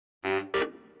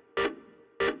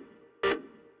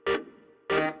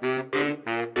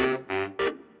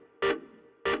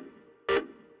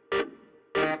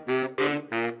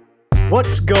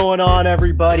What's going on,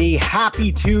 everybody?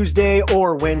 Happy Tuesday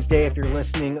or Wednesday if you're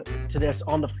listening to this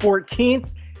on the 14th.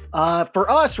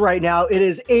 For us right now, it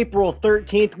is April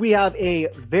 13th. We have a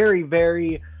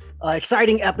very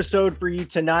exciting episode for you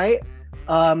tonight.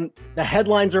 The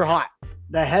headlines are hot.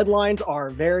 The headlines are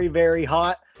very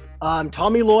hot.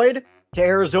 Tommy Lloyd to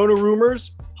Arizona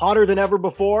rumors, hotter than ever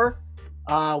before.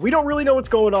 We don't really know what's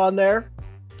going on there,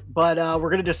 but we're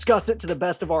going to discuss it to the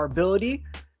best of our ability.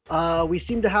 We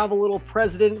seem to have a little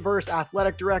president versus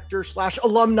athletic director /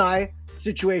 alumni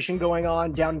situation going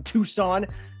on down in Tucson.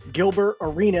 Gilbert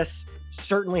Arenas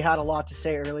certainly had a lot to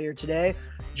say earlier today.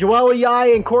 Joel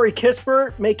Ayai and Corey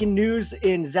Kispert making news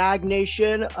in Zag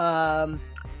Nation. And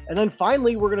then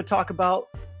finally, we're going to talk about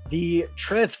the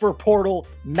transfer portal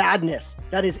madness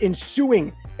that is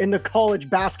ensuing in the college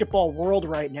basketball world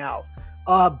right now.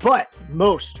 But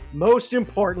most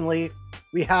importantly,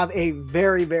 we have a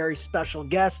very special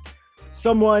guest,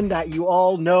 someone that you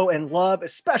all know and love,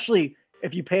 especially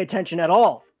if you pay attention at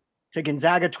all to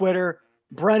Gonzaga Twitter.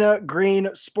 Brenna Greene,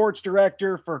 sports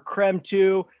director for KREM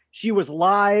 2. She was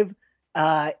live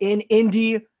in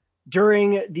Indy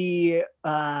during the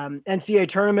NCAA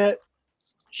tournament.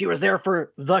 She was there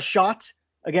for the shot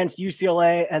against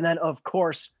UCLA, and then, of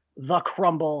course, the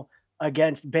crumble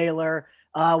against Baylor.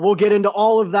 We'll get into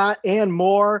all of that and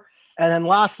more. And then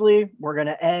lastly, we're going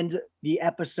to end the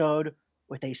episode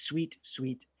with a sweet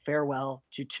farewell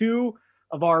to two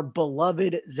of our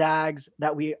beloved Zags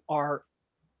that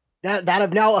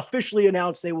have now officially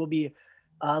announced they will be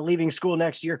leaving school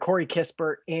next year, Corey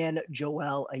Kispert and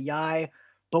Joel Ayai.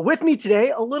 But with me today,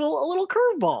 a little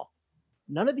curveball.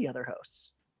 None of the other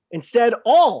hosts. Instead,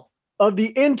 all of the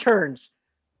interns.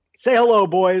 Say hello,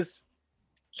 boys.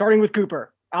 Starting with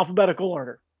Cooper, alphabetical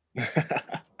order.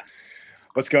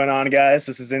 What's going on, guys?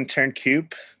 This is intern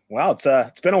Coop. Wow,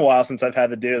 it's been a while since I've had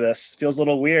to do this. Feels a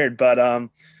little weird, but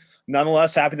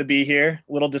nonetheless, happy to be here.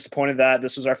 A little disappointed that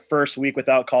this was our first week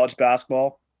without college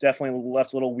basketball. Definitely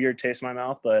left a little weird taste in my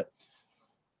mouth, but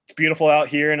it's beautiful out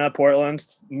here in Portland,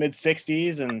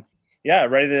 mid-60s, and yeah,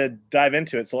 ready to dive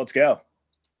into it. So let's go.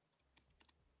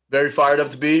 Very fired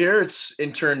up to be here. It's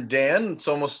intern Dan. It's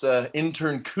almost an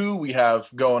intern coup we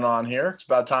have going on here. It's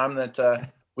about time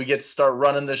that we get to start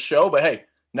running this show. But hey,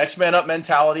 next man up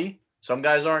mentality. Some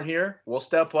guys aren't here. We'll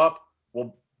step up.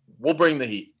 We'll bring the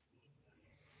heat.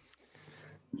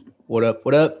 What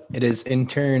up? It is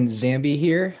intern Zambi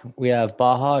here. We have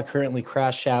Baja currently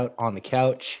crashed out on the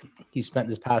couch. He spent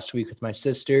this past week with my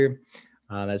sister.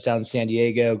 That's down in San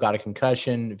Diego, got a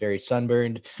concussion, very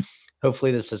sunburned.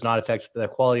 Hopefully this does not affect the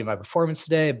quality of my performance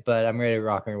today, but I'm ready to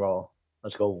rock and roll.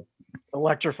 Let's go.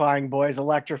 Electrifying, boys,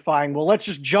 electrifying. Well, let's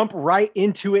just jump right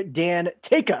into it. Dan,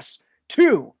 take us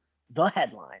to the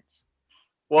headlines.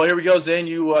 Well, here we go, Zane.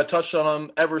 You touched on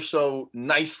them ever so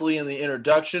nicely in the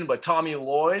introduction, but Tommy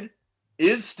Lloyd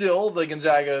is still the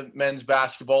Gonzaga men's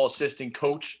basketball assistant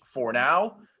coach for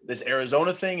now. This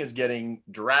Arizona thing is getting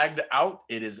dragged out.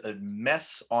 It is a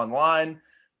mess online.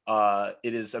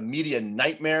 It is a media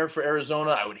nightmare for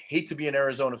Arizona. I would hate to be an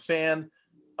Arizona fan.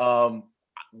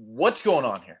 What's going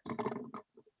on here?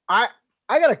 I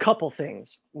got a couple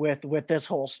things with this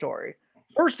whole story.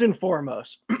 First and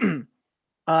foremost, in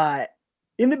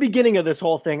the beginning of this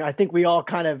whole thing, I think we all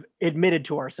kind of admitted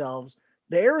to ourselves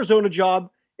the Arizona job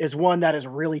is one that is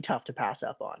really tough to pass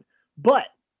up on. But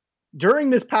during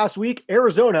this past week,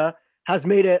 Arizona has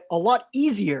made it a lot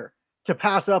easier to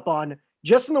pass up on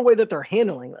just in the way that they're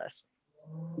handling this.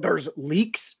 There's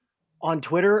leaks on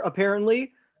Twitter,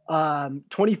 apparently.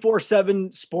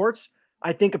 24/7 Sports,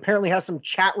 I think, apparently has some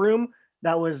chat room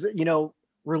that was,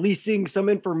 releasing some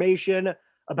information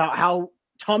about how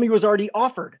Tommy was already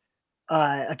offered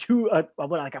a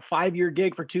 5-year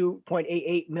gig for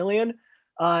 $2.88 million.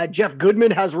 Jeff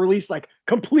Goodman has released like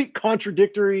complete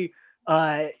contradictory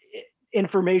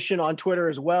information on Twitter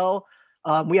as well.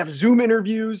 We have Zoom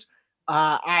interviews.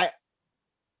 I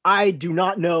do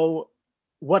not know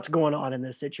what's going on in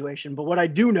this situation, but what I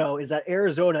do know is that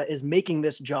Arizona is making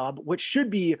this job, which should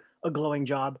be a glowing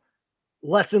job,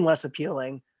 less and less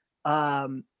appealing.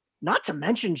 Not to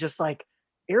mention just like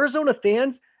Arizona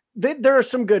fans, there are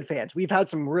some good fans. We've had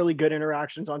some really good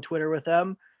interactions on Twitter with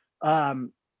them.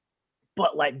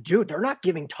 But like, dude, they're not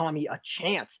giving Tommy a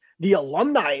chance. The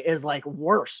alumni is like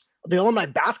worse. The alumni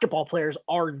basketball players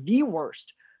are the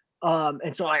worst.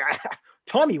 And so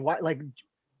Tommy, why, like,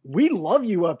 we love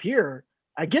you up here.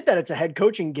 I get that it's a head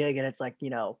coaching gig and it's like,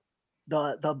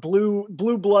 the blue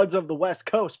bloods of the West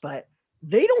Coast, but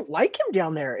they don't like him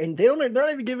down there and they're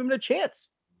not even giving him a chance.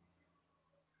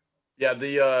 Yeah,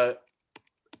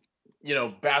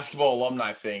 basketball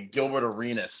alumni thing, Gilbert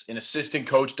Arenas, an assistant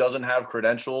coach, doesn't have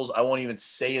credentials. I won't even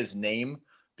say his name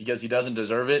because he doesn't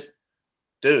deserve it.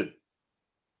 Dude,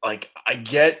 like, I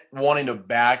get wanting to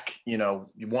back,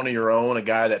 one of your own, a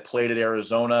guy that played at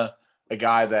Arizona, a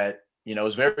guy that,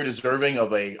 is very deserving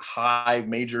of a high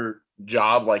major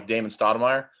job like Damon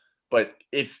Stoudemire. But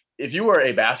if you are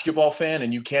a basketball fan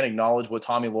and you can't acknowledge what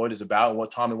Tommy Lloyd is about and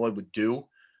what Tommy Lloyd would do,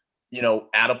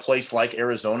 at a place like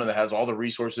Arizona that has all the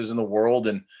resources in the world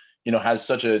and, has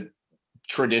such a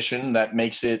tradition that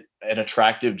makes it an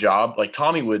attractive job, like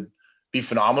Tommy would be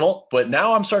phenomenal. But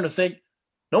now I'm starting to think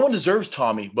no one deserves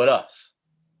Tommy but us.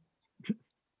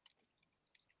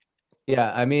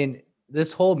 Yeah, I mean,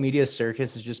 this whole media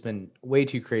circus has just been way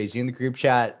too crazy. In the group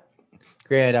chat,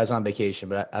 granted, I was on vacation,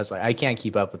 but I was like, I can't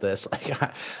keep up with this. Like,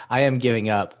 I am giving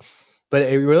up. But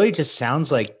it really just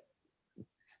sounds like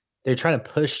they're trying to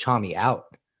push Tommy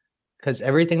out, because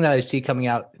everything that I see coming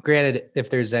out, granted, if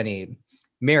there's any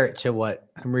merit to what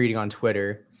I'm reading on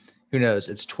Twitter, who knows?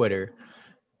 It's Twitter.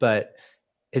 But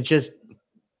it just,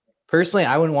 personally,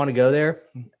 I wouldn't want to go there.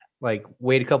 Like,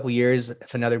 wait a couple years.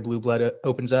 If another blue blood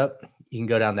opens up, you can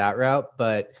go down that route.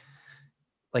 But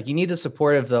like, you need the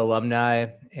support of the alumni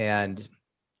and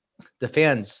the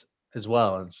fans as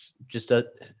well. It's just I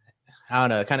don't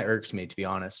know. It kind of irks me, to be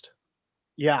honest.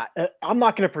 Yeah, I'm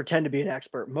not going to pretend to be an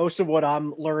expert. Most of what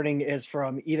I'm learning is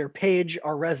from either Paige,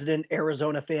 our resident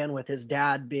Arizona fan, with his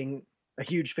dad being a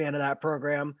huge fan of that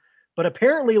program. But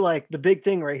apparently, like, the big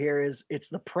thing right here is it's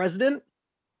the president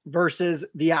versus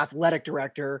the athletic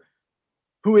director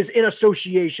who is in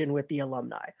association with the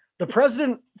alumni. The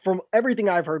president, from everything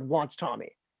I've heard, wants Tommy.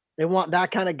 They want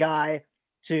that kind of guy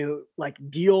to, like,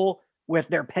 deal with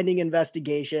their pending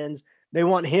investigations. They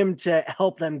want him to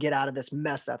help them get out of this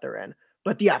mess that they're in.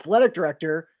 But the athletic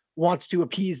director wants to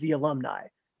appease the alumni.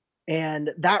 And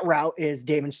that route is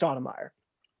Damon Stoudemire,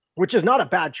 which is not a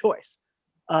bad choice.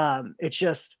 It's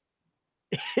just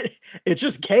it's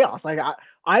just chaos. Like,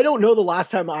 I don't know the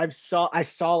last time I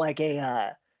saw like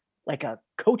a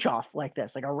coach off like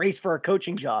this, like a race for a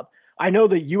coaching job. I know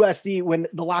the USC, when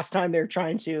the last time they're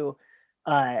trying to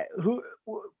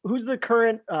who's the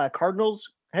current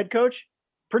Cardinals head coach?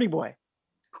 Pretty boy.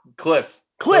 Cliff.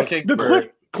 The Cliff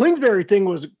Kingsbury thing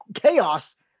was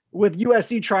chaos, with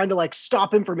USC trying to, like,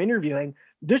 stop him from interviewing.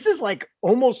 This is, like,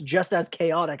 almost just as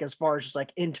chaotic as far as just,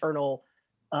 like, internal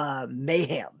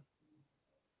mayhem.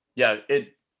 Yeah,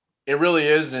 it really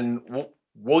is. And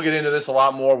we'll get into this a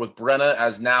lot more with Brenna,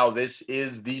 as now this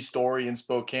is the story in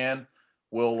Spokane.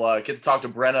 We'll get to talk to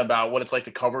Brenna about what it's like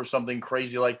to cover something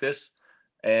crazy like this.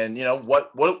 And,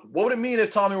 what would it mean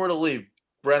if Tommy were to leave?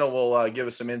 Brenna will give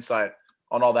us some insight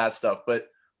on all that stuff. But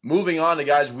moving on to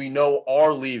guys we know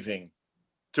are leaving.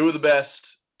 Two of the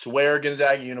best to wear a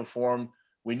Gonzaga uniform.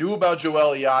 We knew about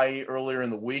Joel Ayayi earlier in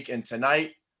the week, and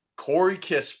tonight, Corey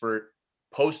Kispert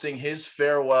posting his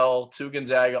farewell to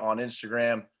Gonzaga on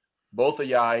Instagram. Both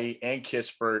Ayayi and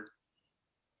Kispert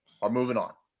are moving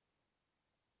on.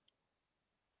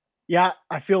 Yeah,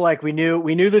 I feel like we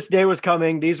knew this day was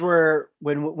coming. These were,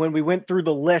 when we went through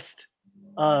the list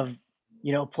of,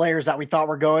 players that we thought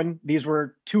were going, these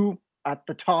were two at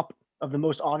the top of the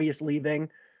most obvious leaving.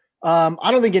 I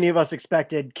don't think any of us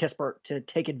expected Kispert to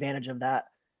take advantage of that,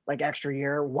 like, extra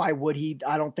year. Why would he?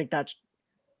 I don't think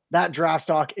that draft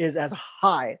stock is as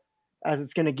high as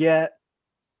it's going to get.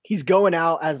 He's going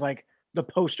out as, like, the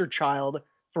poster child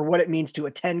for what it means to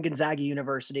attend Gonzaga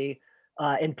University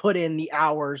and put in the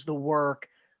hours, the work.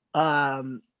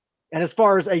 And as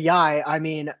far as Ayayi, I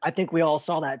mean, I think we all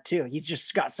saw that too. He's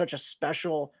just got such a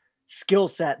special skill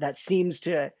set that seems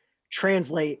to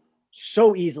translate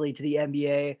so easily to the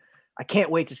NBA. I can't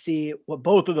wait to see what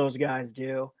both of those guys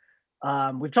do.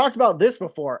 We've talked about this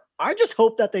before. I just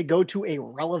hope that they go to a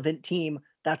relevant team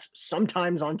that's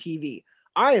sometimes on TV.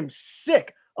 I am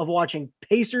sick of watching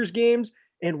Pacers games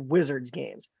and Wizards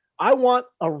games. I want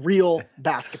a real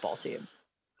basketball team.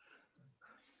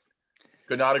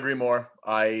 Could not agree more.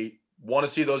 I want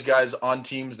to see those guys on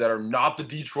teams that are not the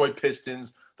Detroit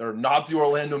Pistons, that are not the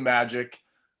Orlando Magic.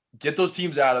 Get those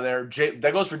teams out of there.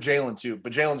 That goes for Jalen too,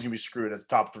 but Jalen's going to be screwed as a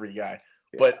top 3 guy.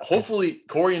 But hopefully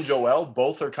Corey and Joel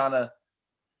both are kind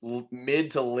of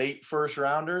mid to late first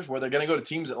rounders, where they're going to go to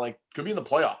teams that, like, could be in the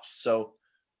playoffs. So,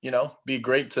 be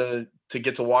great to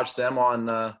get to watch them on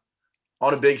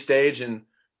a big stage. And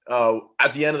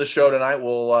at the end of the show tonight,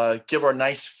 we'll give our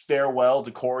nice farewell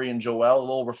to Corey and Joel, a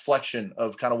little reflection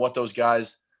of kind of what those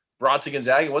guys brought to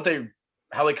Gonzaga,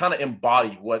 how they kind of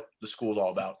embody what the school is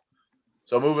all about.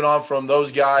 So moving on from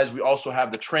those guys, we also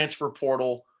have the transfer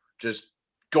portal just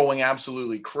going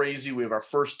absolutely crazy. We have our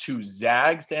first 2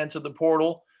 Zags to enter the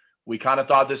portal. We kind of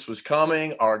thought this was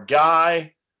coming. Our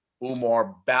guy,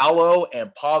 Umar Ballo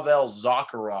and Pavel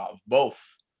Zakharov, both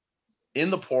in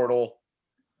the portal.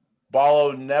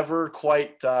 Ballo never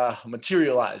quite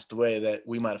materialized the way that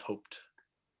we might have hoped.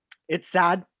 It's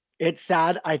sad. It's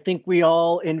sad. I think we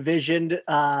all envisioned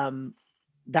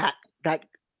that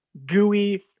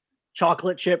gooey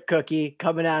chocolate chip cookie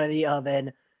coming out of the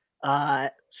oven.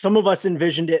 Some of us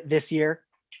envisioned it this year,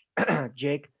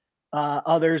 Jake.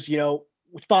 Others,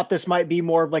 thought this might be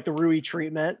more of like the Rui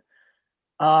treatment.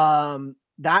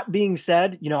 That being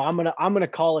said, I'm gonna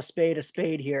call a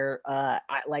spade here.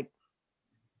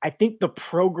 I think the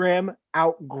program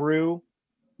outgrew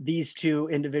these two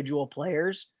individual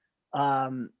players.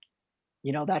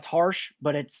 That's harsh,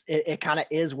 but it kind of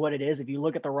is what it is. If you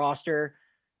look at the roster,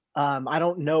 I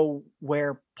don't know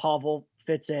where Pavel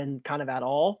fits in kind of at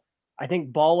all. I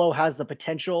think Ballo has the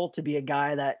potential to be a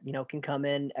guy that, can come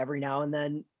in every now and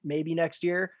then, maybe next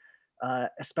year,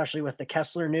 especially with the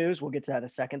Kessler news. We'll get to that in a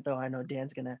second, though. I know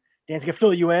Dan's gonna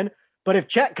fill you in. But if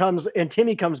Chet comes and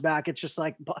Timmy comes back, it's just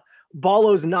like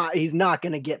Ballo's he's not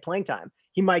going to get playing time.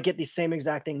 He might get the same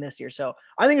exact thing this year. So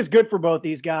I think it's good for both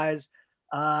these guys.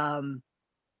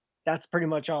 That's pretty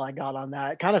much all I got on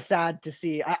that. Kind of sad to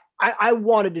see. I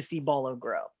wanted to see Ballo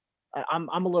grow. I'm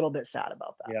a little bit sad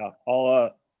about that. Yeah,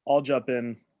 I'll jump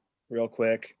in real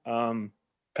quick.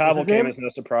 Pavel came as no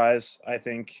surprise, I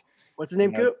think. What's his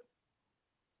name, Coop?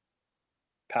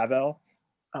 Pavel.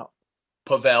 Oh,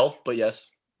 Pavel, but yes.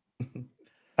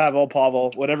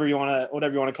 Pavel, whatever you want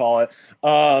to call it.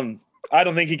 I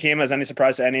don't think he came as any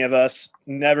surprise to any of us.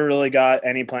 Never really got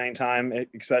any playing time,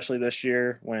 especially this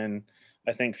year when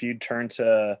I think Feud turned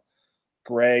to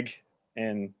Greg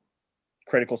in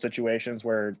critical situations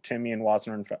where Timmy and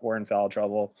Watson were in foul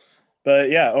trouble. But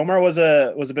yeah, Omar was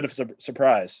a bit of a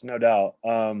surprise, no doubt.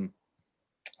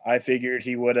 I figured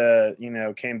he would have,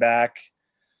 came back,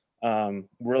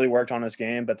 really worked on his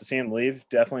game, but to see him leave,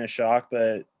 definitely a shock.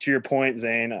 But to your point,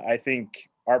 Zane, I think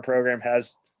our program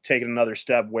has taken another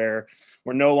step where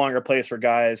we're no longer a place for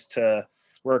guys to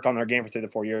work on their game for 3 to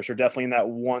 4 years. We're definitely in that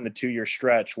 1 to 2 year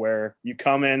stretch where you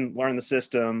come in, learn the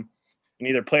system, and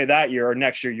either play that year or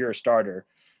next year you're a starter.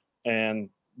 And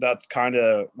that's kind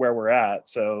of where we're at.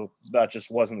 So that just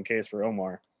wasn't the case for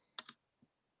Omar.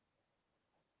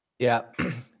 Yeah,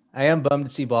 I am bummed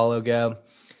to see Ballo go.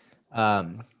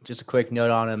 Just a quick note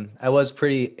on him. I was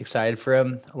pretty excited for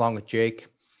him along with Jake.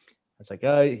 I was like,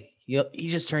 oh, he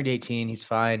just turned 18. He's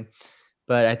fine.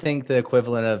 But I think the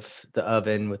equivalent of the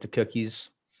oven with the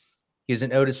cookies, he was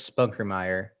an Otis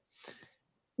Spunkermeyer.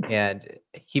 And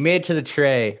he made it to the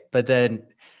tray, but then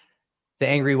the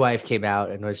angry wife came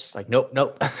out and was just like, nope,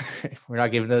 we're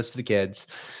not giving those to the kids.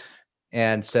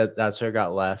 And so that's where it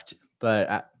got left.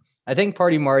 But I think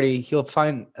Party Marty, he'll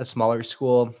find a smaller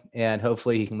school and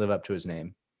hopefully he can live up to his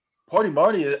name. Party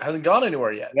Marty hasn't gone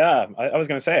anywhere yet. Yeah, I was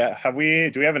going to say,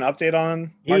 do we have an update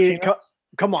on Martinez?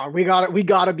 Come on,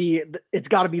 it's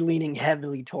got to be leaning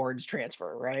heavily towards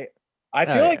transfer, right? I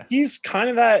feel like he's kind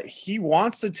of that he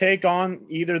wants to take on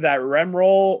either that REM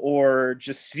role or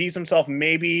just sees himself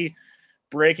maybe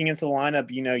breaking into the lineup,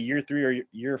 year 3 or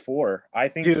year 4. I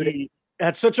think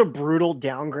that's such a brutal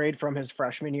downgrade from his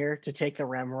freshman year to take the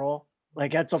REM role.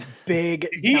 Like that's a big.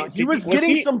 He was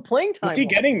getting some playing time. Was he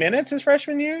getting minutes his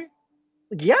freshman year?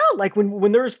 Yeah, like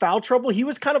when there was foul trouble, he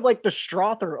was kind of like the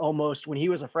Strother almost when he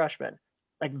was a freshman.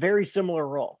 Like very similar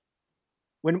role.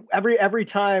 When every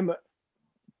time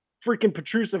freaking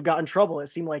Petrusev got in trouble, it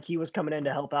seemed like he was coming in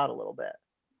to help out a little bit.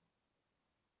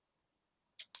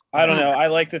 I don't know. I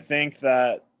like to think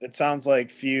that it sounds like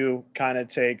Few kind of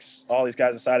takes all these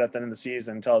guys aside at the end of the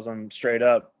season and tells them straight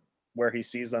up where he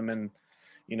sees them in,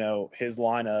 his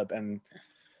lineup. And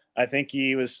I think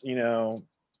he was,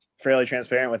 fairly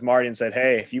transparent with Marty and said,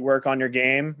 hey, if you work on your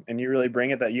game and you really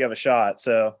bring it, that you have a shot.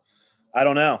 So I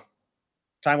don't know.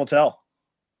 Time will tell.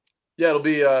 Yeah, it'll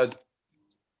be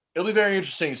very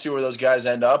interesting to see where those guys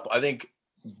end up. I think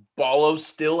Ballo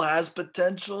still has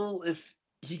potential if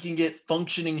he can get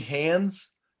functioning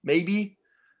hands, maybe.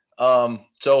 So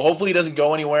hopefully he doesn't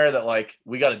go anywhere that like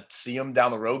we got to see him down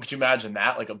the road. Could you imagine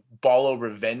that? Like a Ballo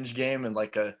revenge game in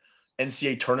like a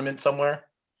NCAA tournament somewhere?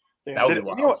 That would be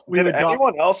wild. Did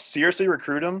anyone else seriously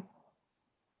recruit him?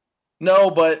 No,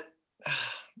 but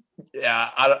yeah,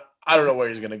 I don't know where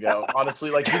he's gonna go. Honestly,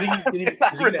 like, do you think is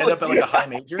he gonna end up at like a high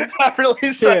major? That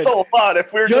really says a lot.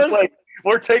 If we're just like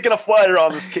we're taking a flyer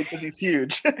on this kid because he's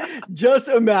huge. Just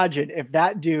imagine if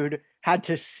that dude had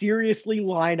to seriously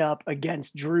line up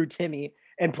against Drew Timmy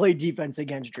and play defense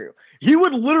against Drew. He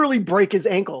would literally break his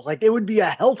ankles. Like it would be a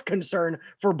health concern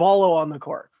for Ballo on the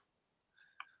court.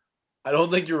 I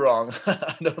don't think you're wrong.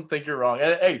 I don't think you're wrong.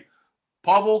 And hey,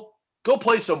 Pavel, go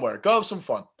play somewhere. Go have some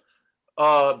fun.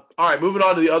 All right, moving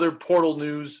on to the other portal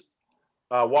news.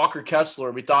 Walker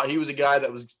Kessler. We thought he was a guy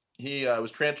that was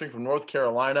transferring from North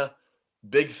Carolina.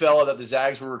 Big fella that the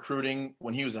Zags were recruiting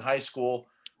when he was in high school.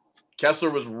 Kessler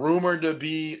was rumored to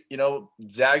be,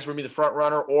 Zags were going to be the front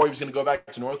runner, or he was going to go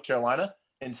back to North Carolina.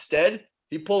 Instead,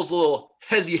 he pulls a little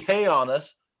hezzy hay on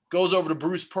us, goes over to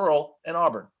Bruce Pearl and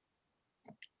Auburn.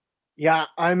 Yeah,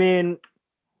 I mean,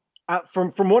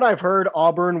 from what I've heard,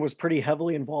 Auburn was pretty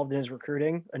heavily involved in his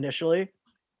recruiting initially,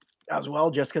 as well,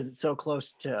 just because it's so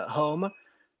close to home.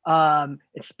 And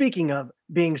speaking of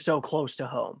being so close to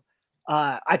home,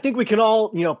 I think we can all,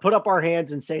 put up our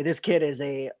hands and say this kid is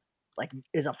a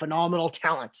phenomenal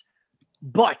talent.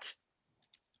 But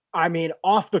I mean,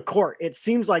 off the court, it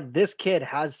seems like this kid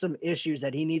has some issues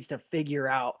that he needs to figure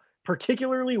out,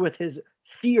 particularly with his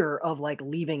fear of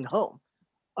leaving home.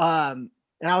 And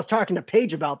I was talking to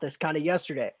Paige about this kind of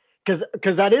yesterday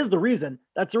because that is the reason.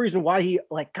 That's the reason why he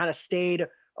kind of stayed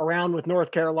around with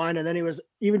North Carolina, and then he was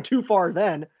even too far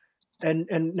then,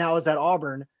 and now is at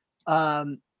Auburn.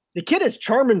 The kid is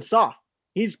charm and soft.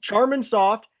 He's charm and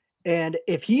soft, and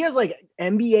if he has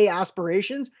NBA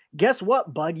aspirations, guess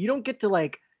what, bud? You don't get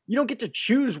to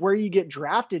choose where you get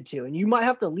drafted to, and you might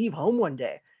have to leave home one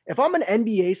day. If I'm an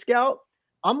NBA scout,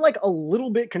 I'm a little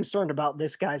bit concerned about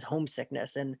this guy's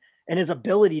homesickness and his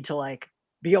ability to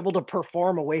be able to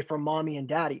perform away from mommy and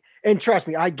daddy. And trust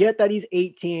me, I get that he's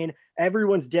 18.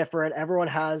 Everyone's different. Everyone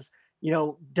has,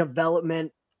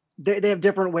 development. They have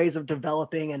different ways of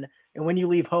developing. And when you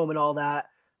leave home and all that,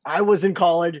 I was in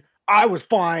college. I was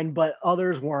fine, but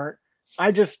others weren't.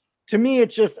 To me,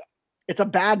 it's a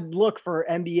bad look for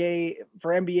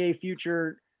NBA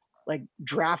future,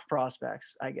 draft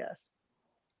prospects, I guess.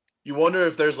 You wonder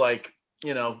if there's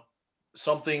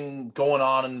something going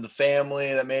on in the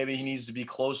family that maybe he needs to be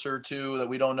closer to that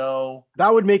we don't know.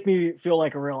 That would make me feel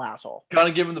like a real asshole. Kind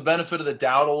of give him the benefit of the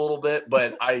doubt a little bit,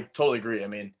 but I totally agree. I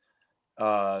mean,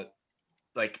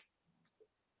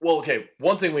 okay,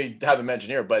 one thing we haven't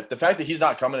mentioned here, but the fact that he's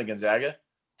not coming to Gonzaga,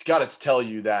 it's got to tell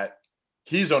you that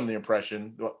he's under the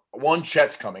impression, one,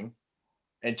 Chet's coming,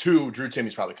 and two, Drew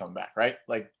Timmy's probably coming back, right?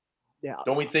 Yeah.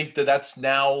 Don't we think that that's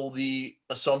now the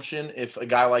assumption if a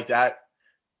guy like that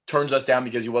turns us down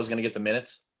because he wasn't going to get the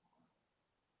minutes?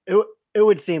 It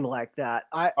would seem like that.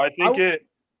 I think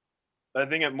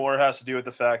it more has to do with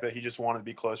the fact that he just wanted to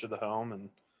be closer to home,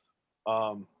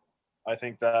 and I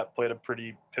think that played a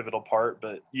pretty pivotal part.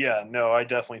 But yeah, no, I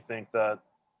definitely think that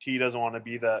he doesn't want to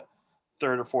be that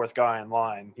third or fourth guy in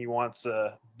line. He wants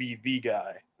to be the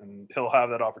guy, and he'll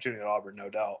have that opportunity at Auburn, no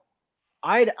doubt.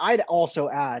 I'd also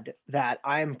add that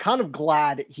I'm kind of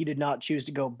glad he did not choose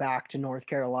to go back to North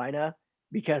Carolina,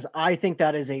 because I think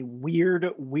that is a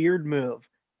weird move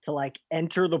to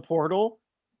enter the portal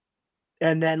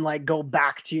and then go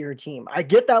back to your team. I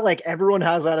get that everyone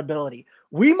has that ability.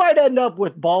 We might end up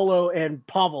with Ballo and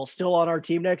Pavel still on our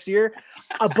team next year,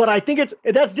 but I think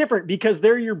that's different because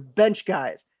they're your bench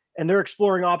guys and they're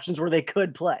exploring options where they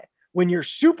could play. When your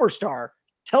superstar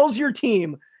tells your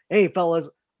team, "Hey, fellas,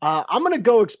 I'm going to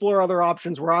go explore other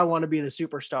options where I want to be the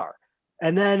superstar."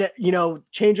 And then,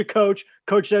 change a coach.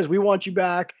 Coach says, "We want you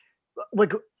back."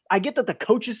 I get that the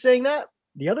coach is saying that.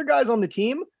 The other guys on the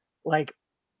team,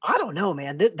 I don't know,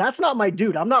 man. That's not my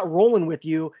dude. I'm not rolling with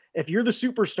you if you're the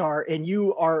superstar and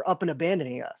you are up and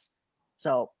abandoning us.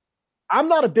 So I'm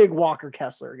not a big Walker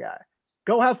Kessler guy.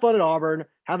 Go have fun at Auburn.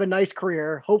 Have a nice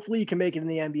career. Hopefully you can make it in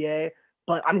the NBA.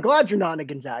 But I'm glad you're not in a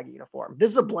Gonzaga uniform. This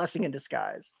is a blessing in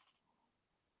disguise.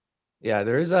 Yeah,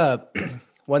 there is a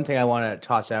one thing I want to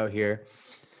toss out here.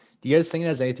 Do you guys think it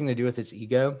has anything to do with his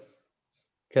ego?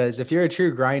 Because if you're a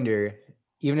true grinder,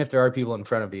 even if there are people in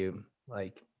front of you,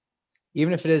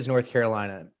 even if it is North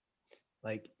Carolina,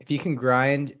 if you can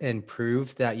grind and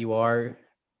prove that you are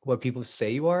what people say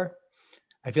you are,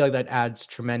 I feel like that adds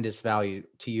tremendous value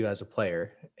to you as a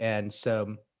player. And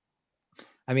so,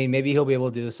 I mean, maybe he'll be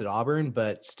able to do this at Auburn,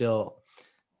 but still,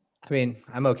 I mean,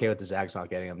 I'm okay with the Zags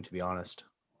not getting him, to be honest.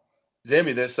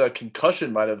 Zambi, this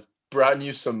concussion might have brought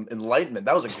you some enlightenment.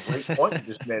 That was a great point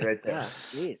you just made right there.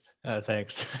 Yeah, jeez.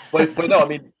 Thanks. But no, I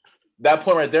mean, that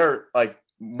point right there,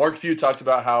 Mark Few talked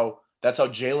about how that's how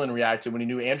Jalen reacted when he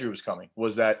knew Andrew was coming,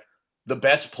 was that the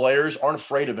best players aren't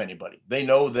afraid of anybody. They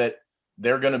know that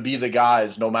they're going to be the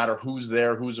guys no matter who's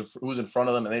there, who's in front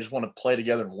of them, and they just want to play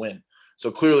together and win.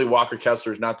 So clearly Walker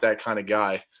Kessler is not that kind of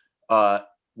guy.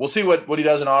 We'll see what he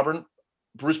does in Auburn.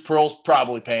 Bruce Pearl's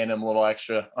probably paying him a little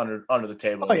extra under the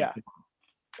table. Oh,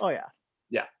 yeah.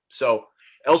 Yeah. So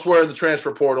elsewhere in the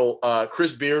transfer portal,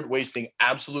 Chris Beard wasting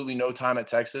absolutely no time at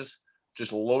Texas.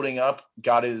 just loading up,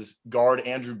 got his guard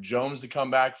Andrew Jones to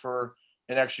come back for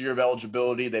an extra year of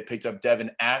eligibility. They picked up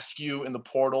Devin Askew in the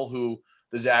portal, who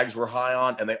the Zags were high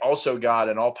on, and they also got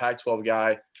an all Pac-12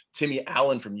 guy, Timmy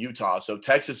Allen from Utah. So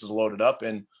Texas is loaded up,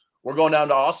 and we're going down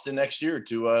to Austin next year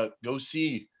to go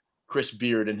see Chris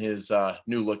Beard and his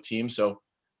new look team. So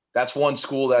that's one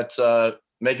school that's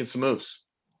making some moves.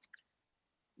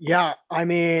 Yeah, I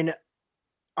mean,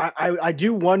 I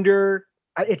do wonder.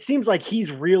 It seems like he's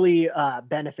really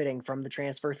benefiting from the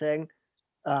transfer thing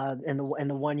in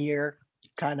the 1 year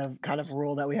kind of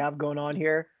rule that we have going on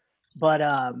here. But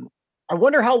I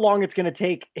wonder how long it's going to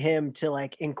take him to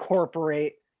like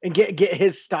incorporate and get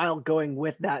his style going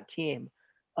with that team,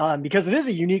 because it is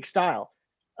a unique style.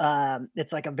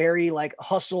 It's like a very like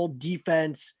hustle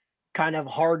defense kind of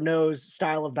hard nosed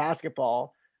style of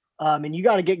basketball, and you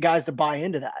got to get guys to buy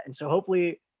into that. And so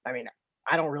hopefully, I mean,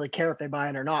 I don't really care if they buy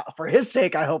in or not. For his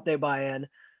sake, I hope they buy in.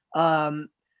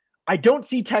 I don't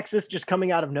see Texas just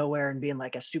coming out of nowhere and being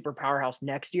like a super powerhouse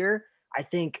next year. I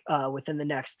think within the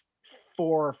next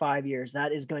 4 or 5 years,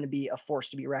 that is going to be a force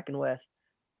to be reckoned with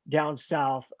down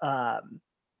south.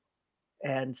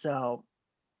 And so,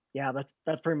 yeah,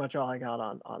 that's pretty much all I got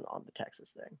on the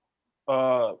Texas thing.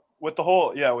 With the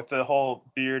whole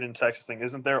Beard and Texas thing,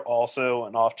 isn't there also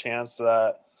an off chance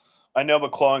that I know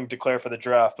McClung declared for the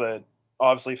draft, but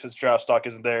obviously if his draft stock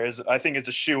isn't there, I think it's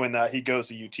a shoo-in that he goes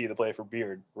to UT to play for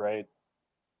Beard, right?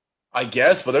 I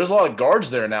guess, but there's a lot of guards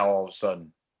there now all of a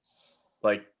sudden.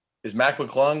 Like, is Mac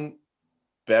McClung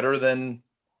better than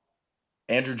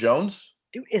Andrew Jones?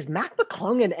 Dude, is Mac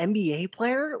McClung an NBA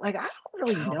player? Like, I don't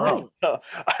really know.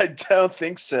 I don't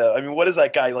think so. I mean, what is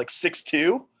that guy, like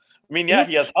 6'2"? I mean, yeah,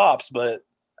 he has hops, but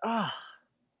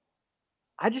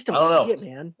I just don't see it,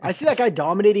 man. I see that guy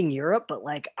dominating Europe, but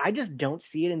like I just don't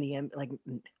see it in the end. Like,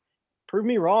 prove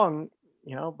me wrong,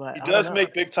 but he does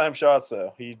make big time shots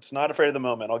though. He's not afraid of the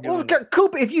moment. I'll give him that.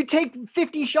 Coop, if you take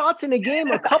 50 shots in a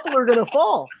game, a couple are gonna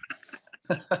fall.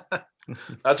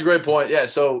 That's a great point. Yeah,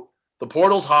 so the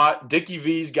portal's hot. Dickie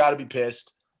V's got to be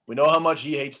pissed. We know how much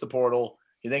he hates the portal.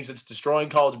 He thinks it's destroying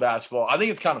college basketball. I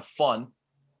think it's kind of fun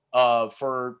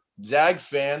for Zag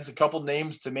fans. A couple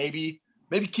names to maybe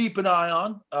keep an eye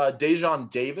on. Dejon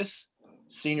Davis,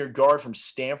 senior guard from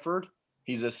Stanford.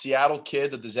 He's a Seattle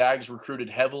kid that the Zags recruited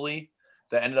heavily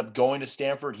that ended up going to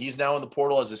Stanford. He's now in the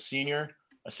portal as a senior,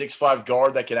 a 6'5"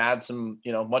 guard that can add some,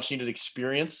 much needed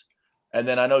experience. And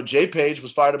then I know Jay Page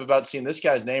was fired up about seeing this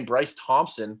guy's name. Bryce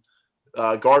Thompson,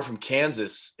 guard from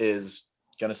Kansas, is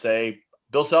going to say,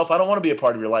 Bill Self, I don't want to be a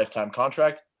part of your lifetime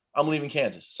contract. I'm leaving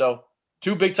Kansas. So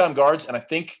 2 big-time guards, and I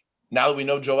think now that we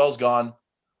know Joel's gone,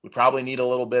 we probably need a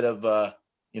little bit of,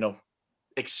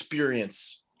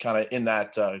 experience kind of in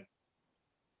that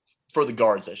for the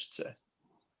guards, I should say.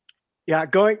 Yeah,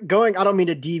 going. I don't mean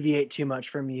to deviate too much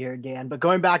from you here, Dan, but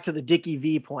going back to the Dickie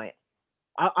V point,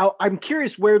 I'm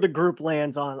curious where the group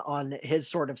lands on his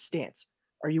sort of stance.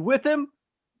 Are you with him?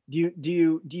 Do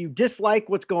you dislike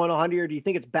what's going on here? Do you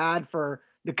think it's bad for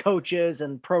the coaches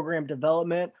and program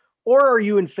development, or are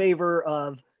you in favor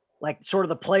of like sort of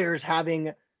the players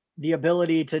having the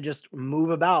ability to just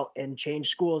move about and change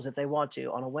schools if they want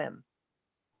to on a whim?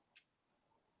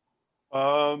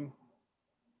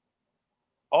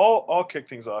 I'll kick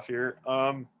things off here.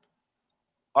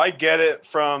 I get it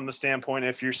from the standpoint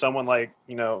if you're someone like,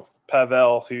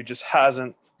 Pavel, who just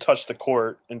hasn't touched the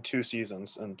court in 2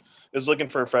 seasons and is looking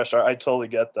for a fresh start. I totally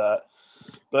get that.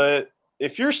 But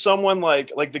if you're someone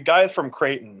like the guy from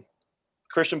Creighton,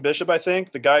 Christian Bishop, I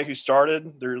think, the guy who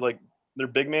started their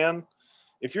big man,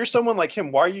 if you're someone like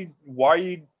him, why are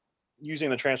you using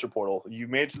the transfer portal? You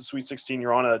made it to the Sweet 16.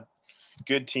 You're on a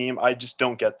good team. I just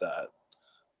don't get that.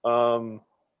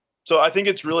 So I think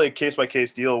it's really a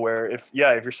case-by-case deal where if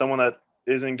you're someone that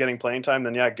isn't getting playing time,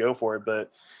 then go for it.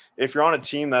 But if you're on a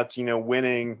team that's,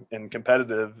 winning and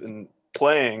competitive and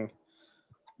playing,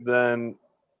 then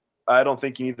I don't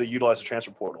think you need to utilize the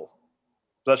transfer portal.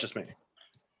 That's just me.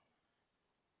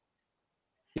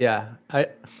 Yeah,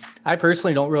 I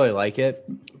personally don't really like it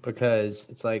because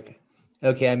it's like,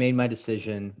 okay, I made my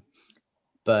decision,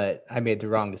 but I made the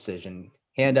wrong decision.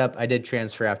 Hand up, I did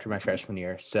transfer after my freshman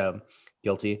year, so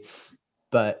guilty.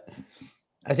 But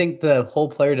I think the whole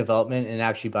player development and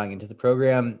actually buying into the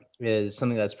program is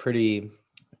something that's pretty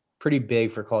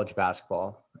big for college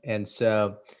basketball. And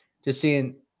so just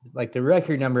seeing like the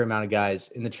record amount of guys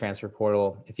in the transfer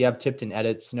portal, if you have tipped and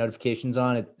edits notifications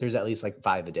on it, there's at least like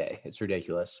 5 a day. It's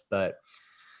ridiculous, but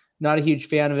not a huge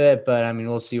fan of it. But I mean,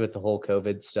 we'll see with the whole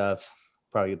COVID stuff,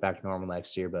 probably get back to normal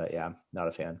next year, but yeah, not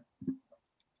a fan.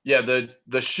 Yeah.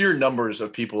 The sheer numbers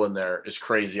of people in there is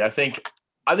crazy. I think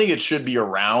it should be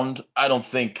around. I don't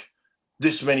think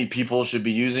this many people should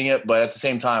be using it, but at the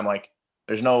same time, like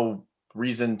there's no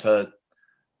reason to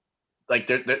like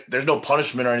there's no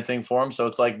punishment or anything for him. So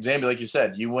it's like Zambi, like you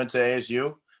said, you went to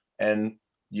ASU and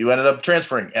you ended up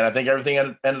transferring, and I think everything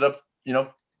ended up,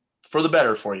 for the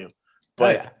better for you.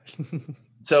 But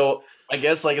so I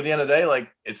guess like at the end of the day,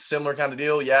 like it's similar kind of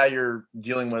deal. Yeah, you're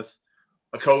dealing with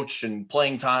a coach and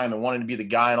playing time and wanting to be the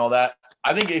guy and all that.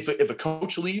 I think if a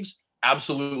coach leaves,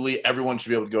 absolutely everyone should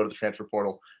be able to go to the transfer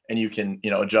portal and you can,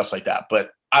 adjust like that.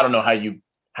 But I don't know how you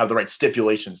have the right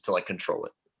stipulations to like control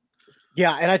it.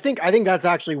 Yeah, and I think that's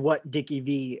actually what Dickie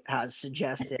V has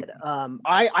suggested.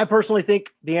 I personally think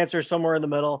the answer is somewhere in the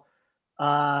middle,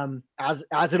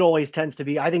 as it always tends to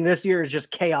be. I think this year is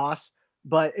just chaos,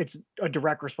 but it's a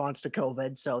direct response to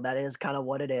COVID, so that is kind of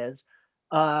what it is.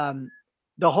 I'm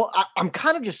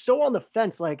kind of just so on the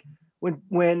fence, like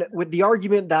when with the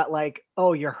argument that like,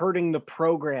 oh, you're hurting the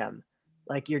program,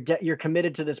 like you're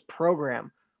committed to this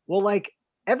program. Well, like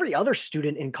every other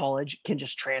student in college can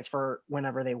just transfer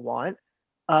whenever they want.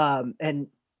 And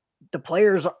the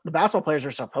basketball players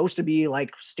are supposed to be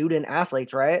like student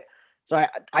athletes, right? So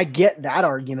I get that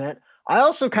argument. I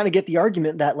also kind of get the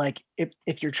argument that like,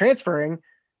 if you're transferring,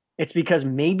 it's because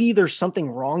maybe there's something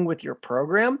wrong with your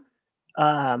program.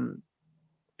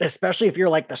 Especially if you're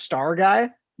like the star guy,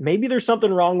 maybe there's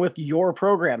something wrong with your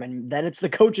program. And then it's the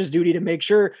coach's duty to make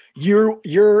sure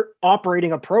you're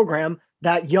operating a program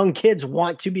that young kids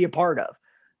want to be a part of.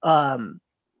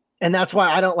 And that's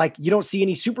why you don't see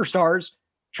any superstars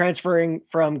transferring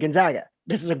from Gonzaga.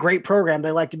 This is a great program.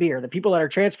 They like to be here. The people that are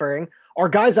transferring are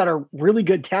guys that are really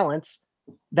good talents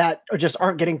that just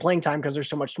aren't getting playing time because there's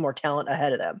so much more talent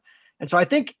ahead of them. And so I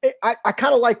think I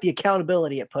kind of like the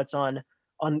accountability it puts on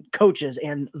coaches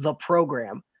and the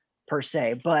program per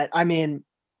se. But I mean,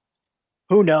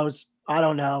 who knows? I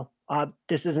don't know.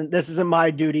 This isn't my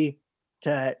duty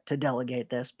to delegate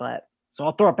this, but so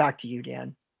I'll throw it back to you,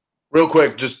 Dan. Real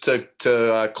quick, just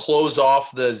to close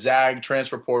off the Zag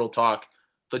transfer portal talk,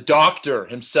 the doctor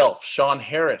himself, Sean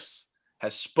Harris,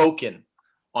 has spoken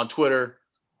on Twitter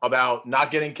about not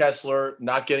getting Kessler,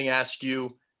 not getting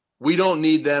Askew. We don't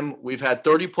need them. We've had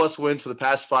 30-plus wins for the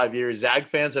past 5 years. Zag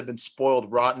fans have been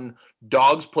spoiled rotten.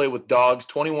 Dogs play with dogs.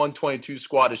 21-22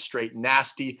 squad is straight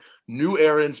nasty. New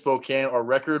era in Spokane. Our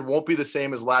record won't be the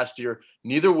same as last year.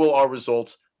 Neither will our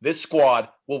results. This squad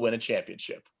will win a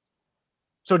championship.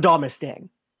 So Thomas Dang.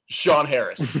 Sean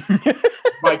Harris.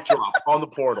 Mic drop on the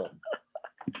portal.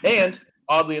 And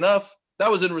oddly enough, that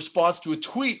was in response to a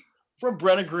tweet from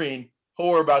Brenna Greene, who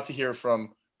we're about to hear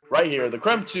from right here, the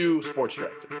KREM 2 sports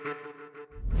director.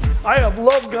 I have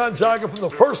loved Gonzaga from the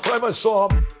first time I saw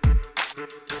him.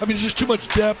 I mean, just too much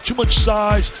depth, too much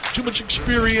size, too much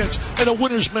experience, and a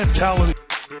winner's mentality.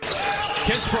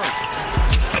 Kinsburg.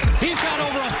 He's got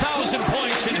over 1,000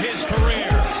 points in his career.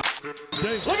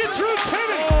 Look at Drew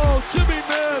Timmy. Oh, Timmy,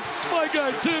 man. My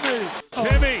guy, Timmy.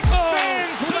 Timmy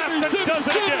spins left and does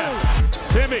it again.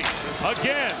 Timmy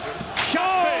again.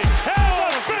 Shot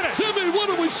and the finish. Timmy, what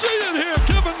are we seeing here?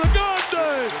 Kevin the God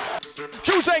Day.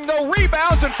 Choosing the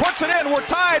rebounds and puts it in. We're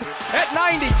tied at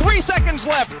 90. 3 seconds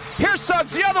left. Here's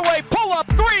Suggs the other way. Pull up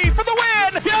three for the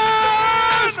win.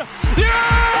 Yes!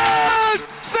 Yes!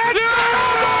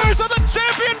 Yes! Of the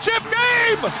championship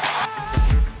game.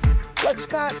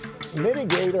 Let's not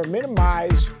mitigate or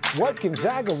minimize what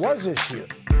Gonzaga was this year.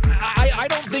 I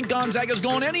don't think Gonzaga's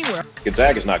going anywhere.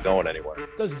 Gonzaga's not going anywhere.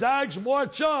 The Zags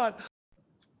march on.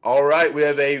 All right, we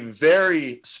have a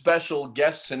very special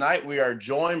guest tonight. We are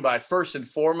joined by, first and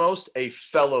foremost, a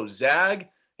fellow Zag,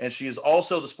 and she is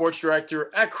also the sports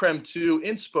director at KREM 2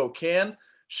 in Spokane.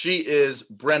 She is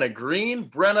Brenna Greene.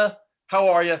 Brenna, how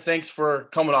are you? Thanks for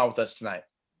coming on with us tonight.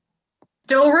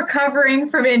 Still recovering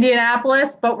from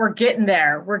Indianapolis, but we're getting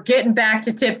there. We're getting back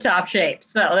to tip-top shape.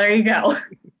 So there you go.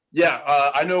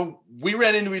 Yeah, I know we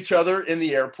ran into each other in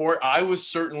the airport. I was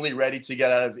certainly ready to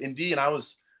get out of Indy, and I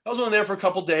was only there for a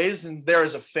couple days, and there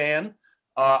as a fan.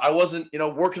 I wasn't,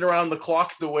 working around the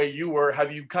clock the way you were.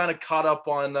 Have you kind of caught up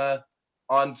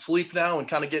on sleep now and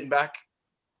kind of getting back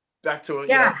to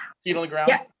feet on the ground?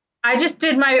 Yeah. I just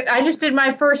did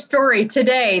my first story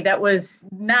today that was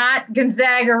not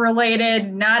Gonzaga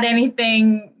related, not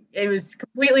anything. It was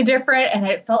completely different, and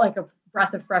it felt like a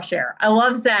breath of fresh air. I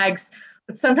love Zags,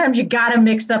 but sometimes you got to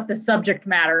mix up the subject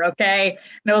matter, okay?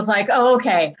 And it was like, oh,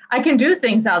 okay, I can do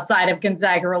things outside of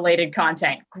Gonzaga related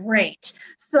content. Great.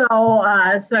 So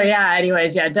yeah,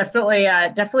 anyways, yeah, definitely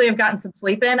have gotten some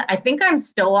sleep in. I think I'm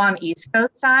still on East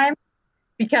Coast time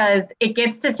because it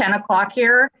gets to 10 o'clock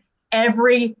here.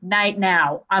 Every night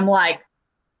now, I'm like,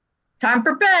 time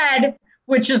for bed,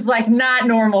 which is like not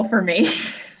normal for me.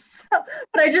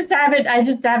 but I just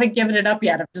haven't given it up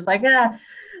yet. I'm just like, I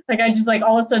just like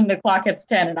all of a sudden the clock hits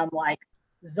 10 and I'm like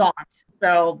zonked.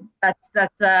 So that's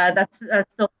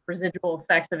still residual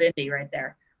effects of Indy right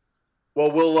there.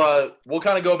 Well, we'll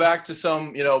kind of go back to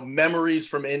some, memories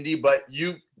from Indy, but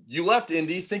you left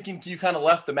Indy thinking you kind of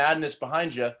left the madness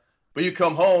behind you, but you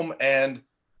come home and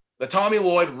the Tommy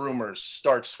Lloyd rumors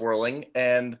start swirling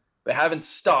and they haven't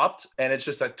stopped. And it's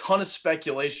just a ton of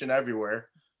speculation everywhere.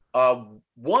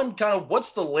 One, kind of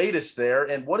what's the latest there?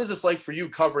 And what is this like for you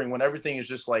covering when everything is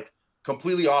just like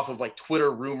completely off of like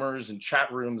Twitter rumors and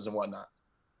chat rooms and whatnot?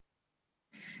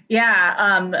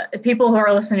 Yeah, people who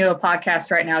are listening to a podcast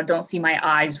right now don't see my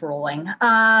eyes rolling.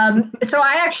 So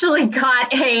I actually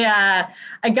got a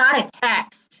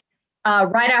text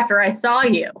right after I saw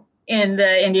you in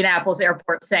the Indianapolis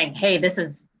airport saying, "Hey, this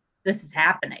is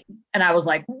happening," and I was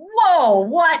like, "Whoa,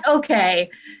 what? Okay."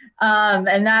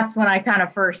 And that's when I kind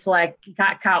of first like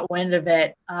got caught wind of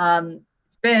it.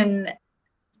 It's been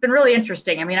really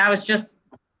interesting. I mean, I was just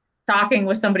talking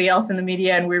with somebody else in the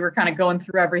media, and we were kind of going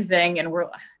through everything, and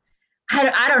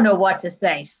I don't know what to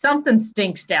say. Something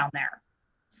stinks down there.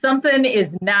 Something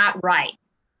is not right,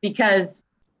 because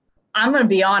I'm going to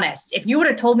be honest. If you would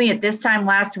have told me at this time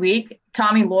last week,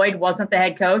 Tommy Lloyd wasn't the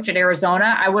head coach at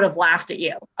Arizona, I would have laughed at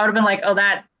you. I would have been like, oh,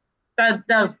 that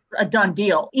was a done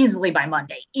deal easily by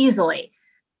Monday, easily.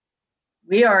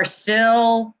 We are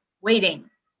still waiting.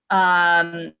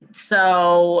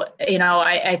 So,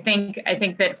 I think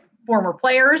that former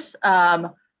players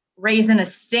raising a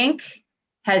stink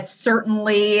has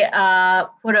certainly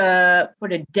put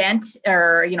a dent,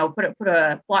 or put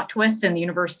a plot twist in the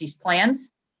university's plans.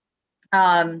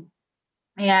 I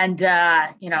mean,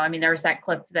 there was that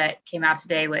clip that came out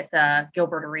today with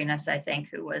Gilbert Arenas, I think,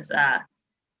 who was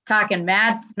talking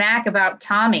mad smack about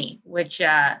Tommy, which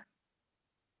it's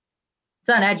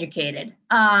uneducated.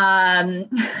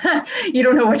 You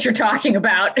don't know what you're talking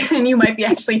about, and you might be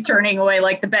actually turning away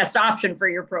like the best option for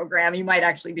your program. You might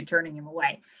actually be turning him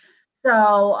away.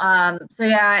 So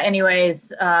yeah,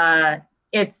 anyways,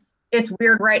 it's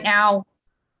weird right now.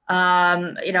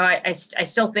 I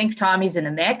still think Tommy's in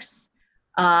the mix,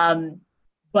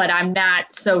 but I'm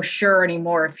not so sure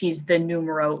anymore if he's the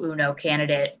numero uno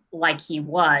candidate like he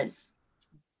was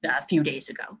a few days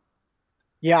ago.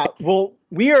 Yeah, well,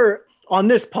 we are on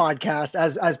this podcast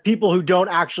as people who don't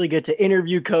actually get to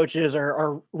interview coaches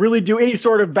or really do any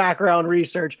sort of background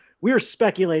research. We are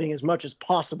speculating as much as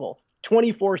possible,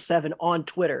 24/7 on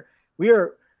Twitter. We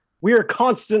are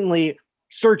constantly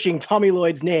searching Tommy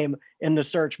Lloyd's name in the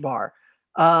search bar.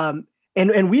 And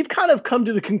we've kind of come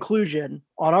to the conclusion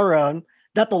on our own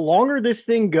that the longer this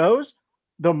thing goes,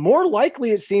 the more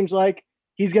likely it seems like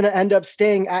he's going to end up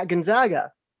staying at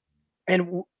Gonzaga.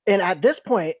 And at this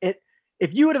point,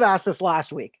 if you would have asked us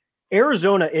last week,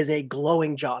 Arizona is a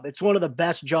glowing job. It's one of the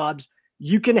best jobs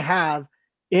you can have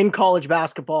in college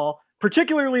basketball,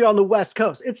 particularly on the West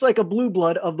Coast. It's like a blue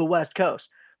blood of the West Coast.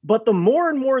 But the more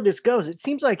and more this goes, it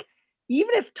seems like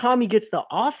even if Tommy gets the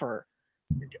offer,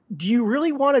 do you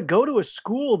really want to go to a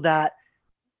school that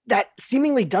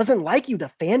seemingly doesn't like you? The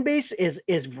fan base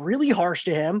is really harsh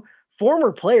to him.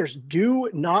 Former players do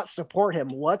not support him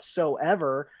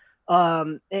whatsoever.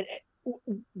 And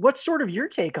what's sort of your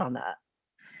take on that?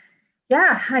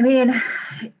 Yeah, I mean,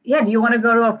 yeah. Do you want to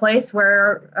go to a place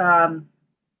where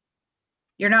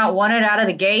you're not wanted out of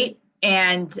the gate,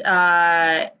 and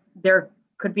there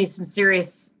could be some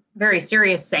very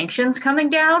serious sanctions coming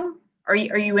down? Are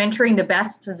you entering the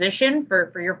best position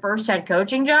for your first head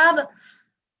coaching job?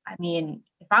 I mean,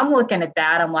 if I'm looking at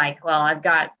that, I'm like, well, I've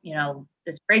got,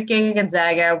 this great gig at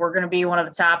Gonzaga. We're going to be one of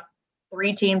the top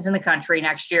 3 teams in the country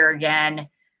next year again.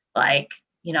 Like,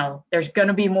 there's going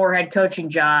to be more head coaching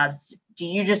jobs. Do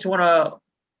you just want to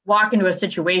walk into a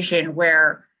situation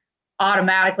where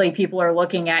automatically people are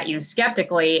looking at you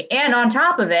skeptically, and on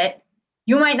top of it,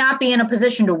 you might not be in a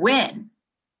position to win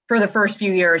for the first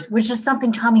few years, which is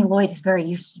something Tommy Lloyd is very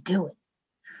used to doing.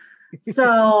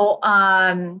 So,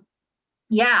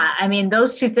 yeah, I mean,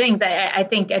 those two things, I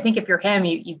think if you're him,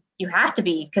 you have to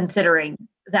be considering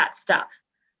that stuff.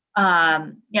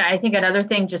 Yeah, I think another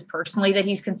thing just personally that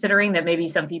he's considering that maybe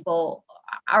some people,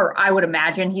 or I would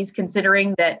imagine he's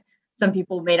considering that some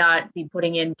people may not be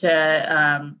putting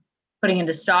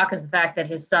into stock is the fact that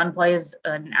his son plays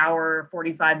an hour,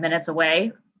 45 minutes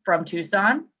away from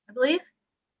Tucson, I believe.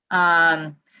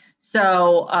 I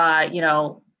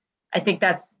think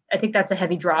that's a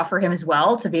heavy draw for him as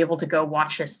well, to be able to go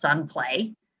watch his son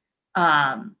play.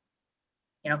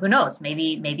 Who knows?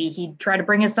 Maybe he'd try to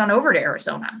bring his son over to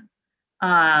Arizona.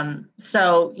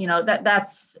 So,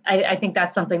 I think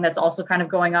that's something that's also kind of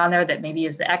going on there that maybe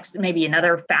is maybe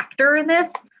another factor in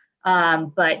this.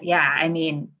 But yeah, I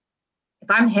mean, if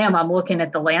I'm him, I'm looking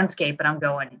at the landscape and I'm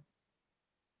going,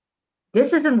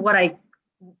 this isn't what I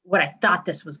thought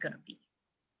this was going to be.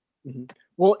 Mm-hmm.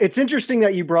 Well, it's interesting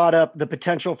that you brought up the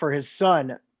potential for his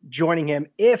son joining him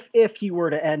if he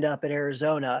were to end up at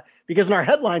Arizona, because in our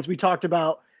headlines, we talked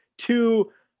about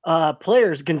two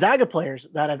Gonzaga players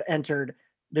that have entered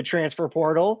the transfer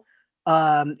portal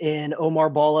in Omar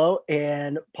Bolo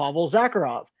and Pavel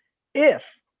Zakharov. If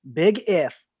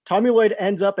Tommy Lloyd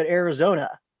ends up at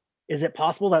Arizona, is it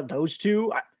possible that those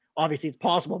two, obviously it's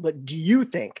possible, but do you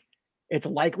think it's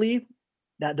likely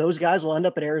that those guys will end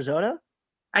up at Arizona?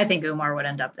 I think Umar would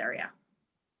end up there, yeah.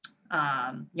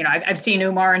 I've seen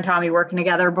Umar and Tommy working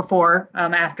together before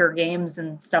after games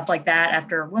and stuff like that,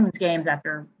 after women's games,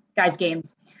 after guys'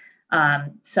 games.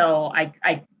 So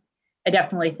I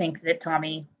definitely think that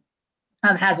Tommy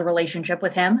has a relationship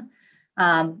with him.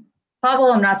 Pavel,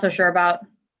 I'm not so sure about,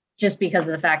 just because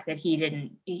of the fact that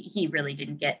he really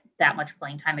didn't get that much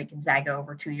playing time at Gonzaga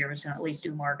over 2 years, and at least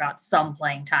Umar got some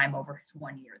playing time over his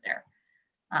 1 year there.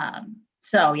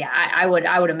 So yeah, I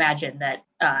would imagine that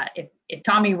if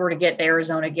Tommy were to get the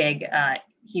Arizona gig,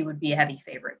 he would be a heavy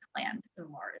favorite to land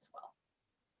Umar as well.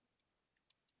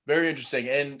 Very interesting.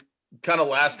 And kind of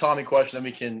last Tommy question, then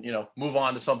we can, move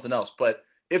on to something else. But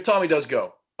if Tommy does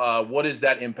go, what is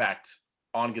that impact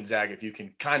on Gonzaga, if you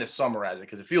can kind of summarize it,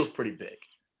 because it feels pretty big?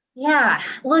 Yeah,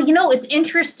 well, it's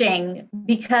interesting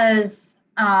because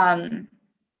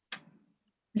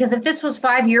if this was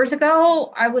 5 years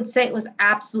ago, I would say it was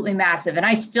absolutely massive. And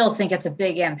I still think it's a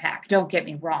big impact. Don't get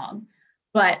me wrong.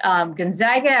 But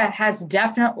Gonzaga has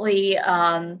definitely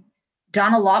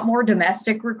done a lot more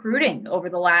domestic recruiting over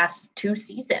the last 2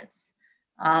 seasons.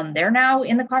 They're now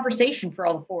in the conversation for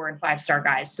all the 4 and 5 star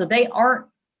guys. So they aren't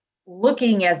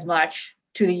looking as much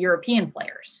to the European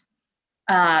players.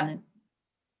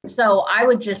 So I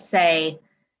would just say,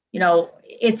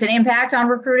 it's an impact on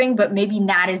recruiting, but maybe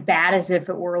not as bad as if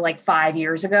it were like 5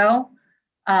 years ago.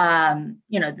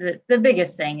 The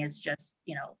biggest thing is just,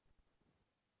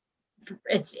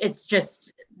 it's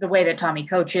just the way that Tommy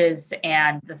coaches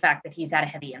and the fact that he's had a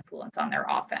heavy influence on their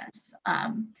offense.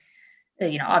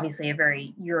 Obviously a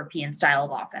very European style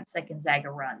of offense that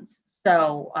Gonzaga runs.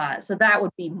 So that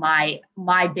would be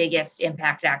my biggest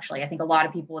impact, actually. I think a lot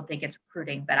of people would think it's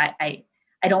recruiting, but I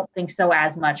don't think so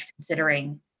as much,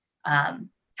 considering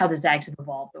how the Zags have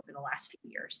evolved over the last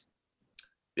few years.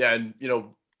 Yeah, and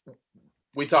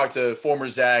we talked to former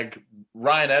Zag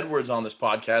Ryan Edwards on this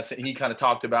podcast, and he kind of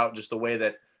talked about just the way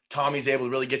that Tommy's able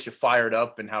to really get you fired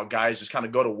up and how guys just kind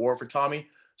of go to war for Tommy.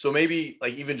 So maybe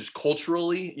like even just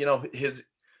culturally, his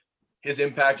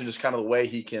impact and just kind of the way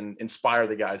he can inspire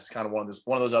the guys is kind of one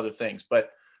of those other things. But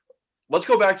let's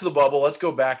go back to the bubble. Let's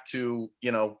go back to,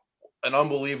 an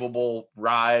unbelievable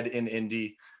ride in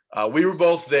Indy. We were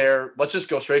both there. Let's just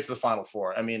go straight to the Final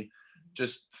Four. I mean,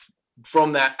 just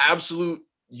from that absolute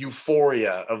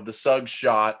euphoria of the Suggs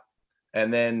shot,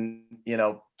 and then,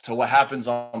 to what happens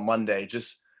on Monday,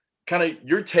 just kind of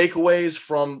your takeaways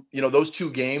from, those 2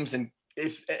 games. And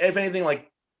if anything, like,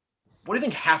 what do you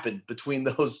think happened between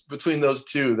those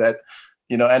two that,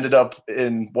 ended up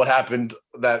in what happened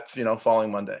that,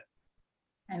 following Monday?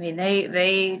 I mean,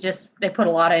 they put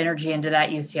a lot of energy into that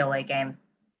UCLA game.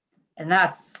 And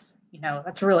that's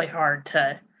really hard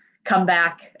to come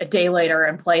back a day later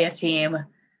and play a team,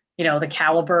 the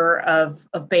caliber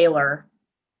of Baylor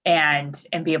and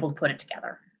be able to put it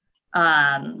together.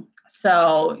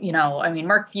 So,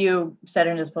 Mark Few said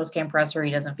in his post-game presser,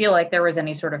 he doesn't feel like there was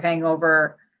any sort of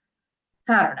hangover.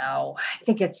 I don't know. I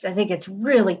think it's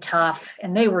really tough.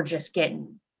 And they were just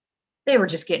getting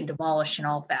demolished in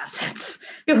all facets.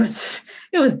 It was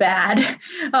bad.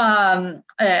 And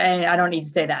I don't need to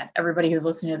say that. Everybody who's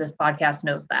listening to this podcast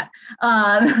knows that.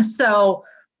 So,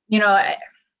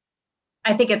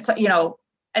 I think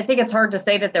it's hard to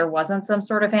say that there wasn't some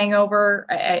sort of hangover.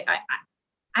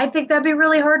 I think that'd be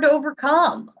really hard to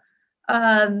overcome.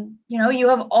 You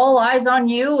have all eyes on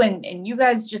you, and you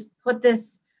guys just put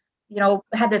this,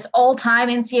 had this all-time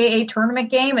NCAA tournament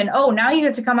game, and now you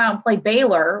get to come out and play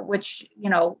Baylor, which,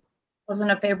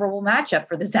 wasn't a favorable matchup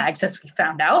for the Zags, as we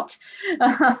found out.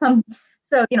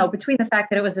 So, between the fact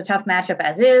that it was a tough matchup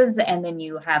as is, and then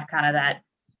you have kind of that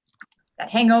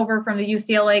hangover from the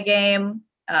UCLA game,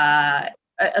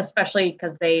 especially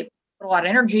because they put a lot of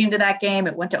energy into that game.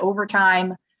 It went to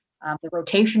overtime. The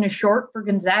rotation is short for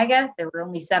Gonzaga. There were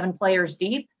only 7 players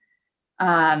deep.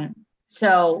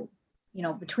 So,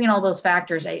 between all those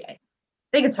factors, I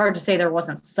think it's hard to say there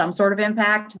wasn't some sort of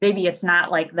impact. Maybe it's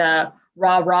not like the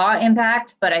raw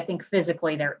impact, but I think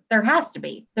physically there has to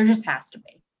be. There just has to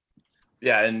be.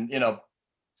 Yeah, and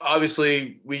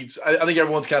obviously I think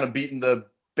everyone's kind of beaten the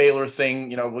Baylor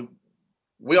thing.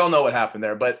 We all know what happened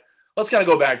there, but let's kind of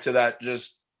go back to that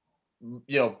just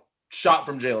shot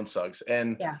from Jalen Suggs.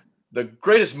 And the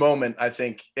greatest moment, I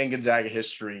think, in Gonzaga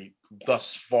history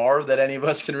thus far that any of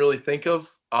us can really think of.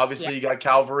 Obviously, you got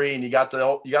Calvary and you got the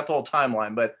whole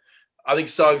timeline, but I think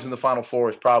Suggs in the Final Four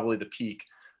is probably the peak.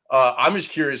 I'm just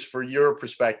curious for your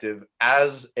perspective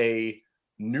as a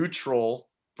neutral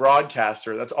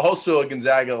broadcaster that's also a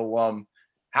Gonzaga alum.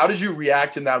 How did you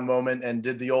react in that moment? And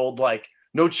did the old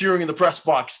no cheering in the press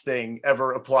box thing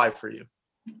ever apply for you?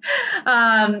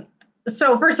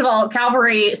 So first of all,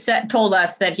 Calvary told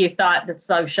us that he thought that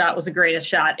Suggs' shot was the greatest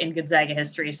shot in Gonzaga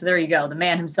history. So there you go. The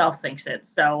man himself thinks it.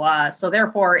 So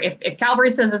therefore, if Calvary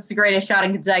says it's the greatest shot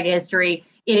in Gonzaga history,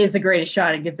 it is the greatest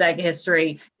shot in Gonzaga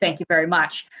history. Thank you very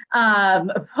much.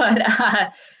 It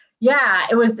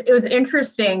was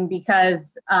interesting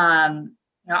because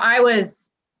I was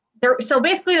there. So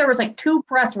basically, there was 2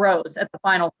 press rows at the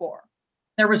Final Four.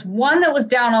 There was one that was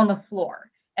down on the floor.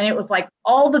 And it was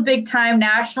all the big time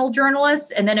national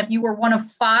journalists. And then if you were one of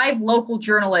 5 local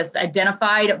journalists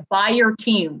identified by your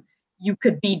team, you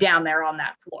could be down there on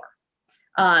that floor.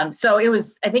 So I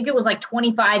think it was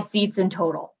 25 seats in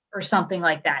total or something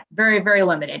like that. Very, very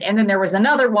limited. And then there was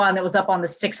another one that was up on the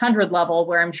 600 level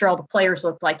where I'm sure all the players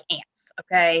looked like ants.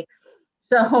 Okay.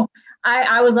 So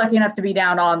I was lucky enough to be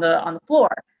down on the floor.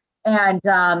 And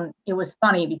it was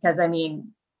funny because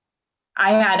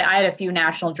I had a few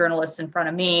national journalists in front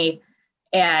of me,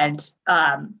 and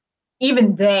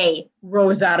even they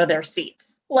rose out of their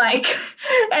seats. I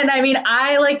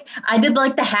did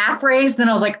the half raise, then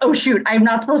I was like, oh shoot, I'm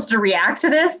not supposed to react to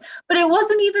this. But it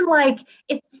wasn't even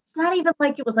it's not even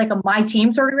it was a my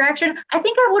team sort of reaction. I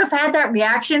think I would have had that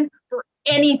reaction for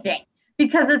anything,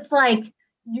 because it's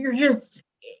you're just,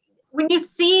 when you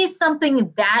see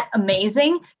something that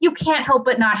amazing, you can't help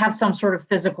but not have some sort of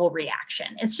physical reaction.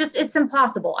 It's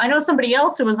impossible. I know somebody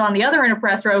else who was on the other end of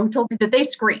press row who told me that they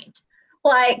screamed.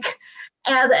 And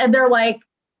they're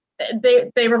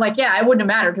they were yeah, it wouldn't have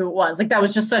mattered who it was. That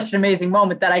was just such an amazing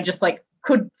moment that I just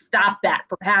couldn't stop that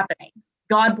from happening.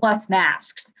 God bless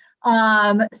masks.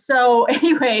 So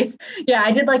anyways,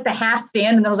 I did the half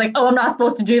stand, and I was oh, I'm not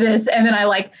supposed to do this. And then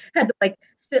I had to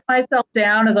sit myself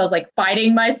down as I was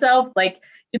fighting myself. The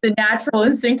natural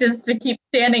instinct is to keep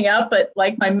standing up, but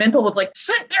my mental was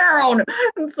sit down.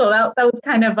 And so that was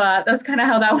kind of how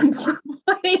that one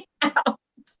played out.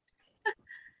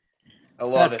 I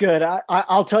love That's it. good.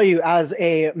 I'll tell you, as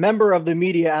a member of the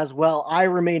media as well, I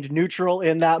remained neutral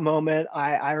in that moment.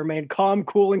 I remained calm,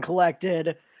 cool, and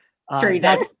collected. Sure you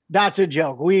did. That's a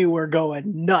joke. We were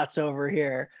going nuts over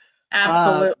here.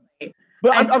 Absolutely.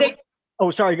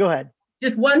 Sorry, go ahead.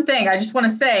 Just one thing I just want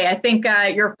to say, I think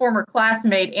your former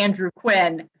classmate, Andrew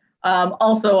Quinn,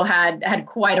 also had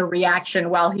quite a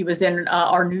reaction while he was in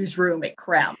our newsroom at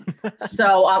KREM.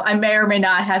 So I may or may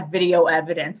not have video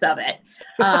evidence of it.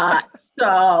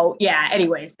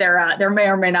 Anyways, there may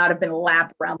or may not have been a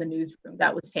lap around the newsroom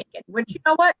that was taken, which, you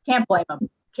know what? Can't blame him.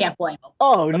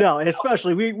 Oh, no,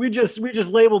 especially we just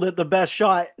labeled it the best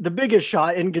shot, the biggest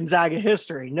shot in Gonzaga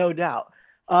history, no doubt.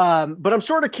 But I'm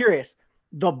sort of curious.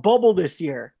 The bubble this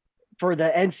year for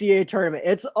the NCAA tournament,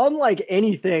 it's unlike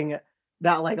anything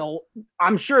that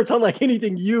I'm sure it's unlike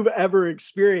anything you've ever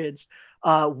experienced.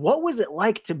 What was it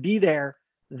like to be there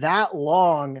that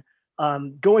long,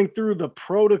 going through the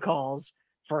protocols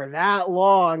for that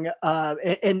long,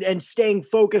 and staying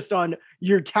focused on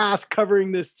your task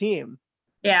covering this team?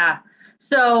 Yeah.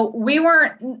 So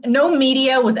no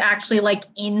media was actually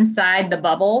inside the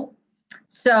bubble.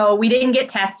 So we didn't get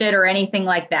tested or anything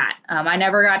like that. I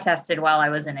never got tested while I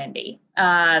was in Indy.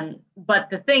 But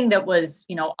the thing that was,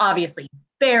 obviously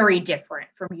very different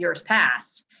from years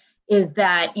past is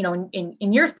that,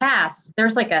 in years past,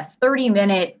 there's a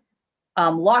 30-minute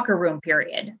locker room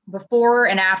period before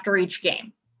and after each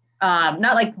game.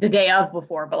 Not the day of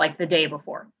before, but the day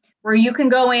before, where you can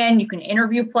go in, you can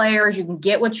interview players, you can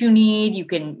get what you need. You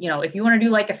can, if you want to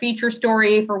do a feature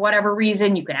story for whatever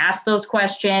reason, you can ask those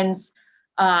questions.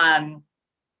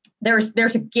 There's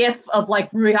a gif of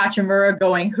Rui Hachimura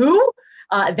going, who?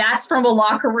 That's from a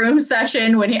locker room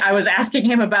session when I was asking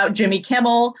him about Jimmy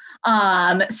Kimmel.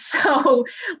 So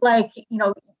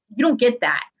you don't get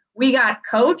that. We got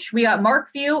coach, we got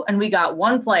Mark Few, and we got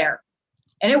one player,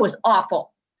 and it was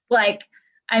awful.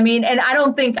 And I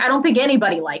don't think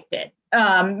anybody liked it.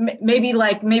 Maybe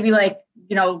Mark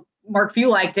Few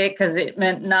liked it because it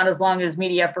meant not as long as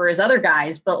media for his other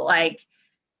guys, but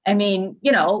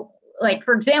like,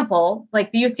 for example,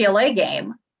 like the UCLA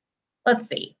game, let's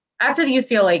see. After the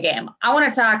UCLA game, I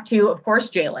want to talk to, of course,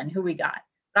 Jalen, who we got.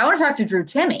 But I want to talk to Drew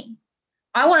Timme.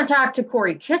 I want to talk to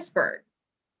Corey Kispert.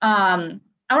 I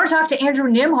want to talk to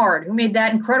Andrew Nimhard, who made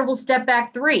that incredible step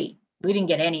back three. We didn't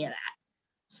get any of that.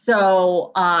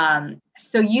 So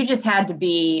you just had to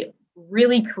be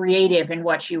really creative in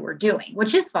what you were doing,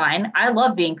 which is fine. I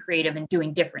love being creative and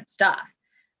doing different stuff.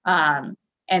 And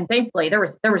thankfully, there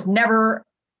was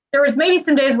maybe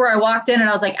some days where I walked in and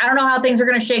I was like, I don't know how things are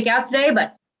going to shake out today,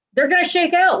 but they're going to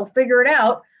shake out. We'll figure it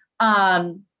out.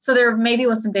 So there maybe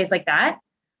was some days like that,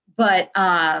 but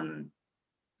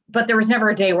there was never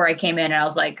a day where I came in and I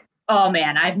was like, oh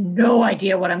man, I have no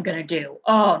idea what I'm going to do.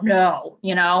 Oh no,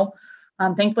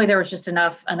 thankfully there was just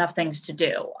enough things to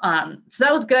do. So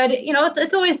that was good.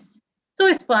 It's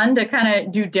always fun to kind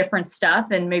of do different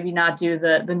stuff and maybe not do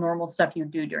the normal stuff you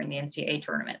do during the NCAA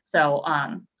tournament. So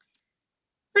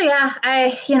yeah,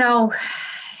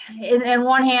 in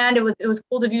one hand, it was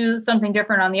cool to do something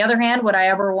different. On the other hand, would I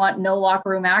ever want no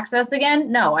locker room access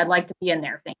again? No, I'd like to be in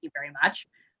there. Thank you very much.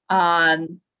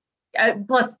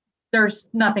 Plus, there's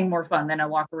nothing more fun than a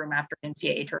locker room after an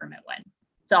NCAA tournament win.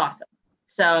 It's awesome.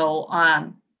 So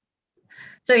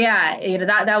yeah,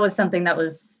 that was something that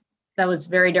was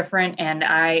very different. And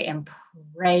I am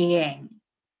praying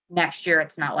next year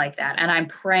it's not like that. And I'm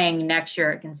praying next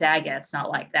year at Gonzaga it's not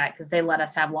like that, because they let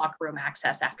us have locker room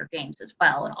access after games as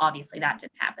well. And obviously that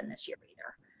didn't happen this year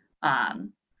either.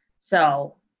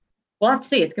 So we'll have to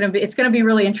see. It's gonna be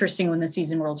really interesting when the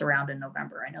season rolls around in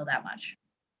November. I know that much.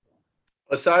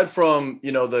 Aside from,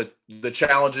 the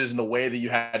challenges and the way that you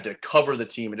had to cover the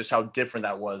team and just how different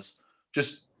that was,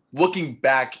 just looking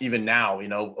back even now,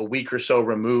 a week or so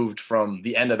removed from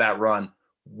the end of that run,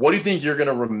 what do you think you're going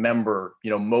to remember,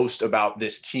 most about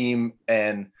this team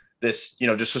and this,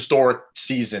 just historic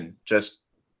season just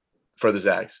for the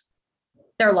Zags?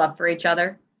 Their love for each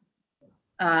other.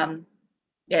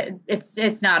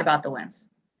 It's not about the wins.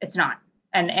 It's not.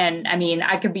 And I mean,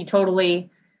 I could be totally,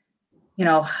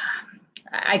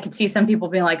 I could see some people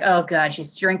being like, oh gosh,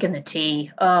 she's drinking the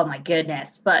tea. Oh my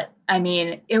goodness. But I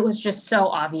mean, it was just so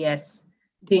obvious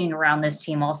being around this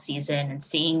team all season and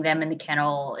seeing them in the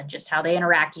kennel and just how they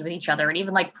interacted with each other, and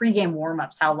even like pregame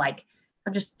warmups,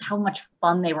 how much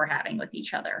fun they were having with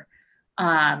each other.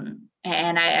 And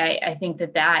I think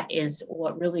that is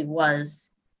what really was,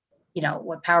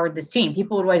 what powered this team.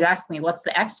 People would always ask me, what's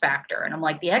the X factor? And I'm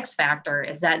like, the X factor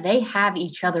is that they have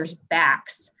each other's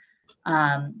backs.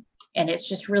 And it's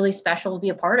just really special to be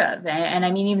a part of. And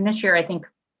I mean, even this year, I think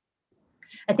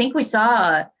we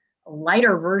saw a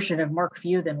lighter version of Mark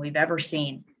Few than we've ever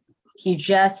seen. He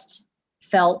just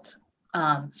felt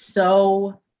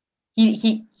he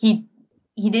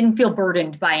didn't feel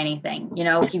burdened by anything.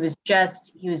 He was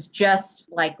just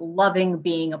like loving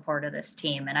being a part of this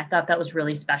team. And I thought that was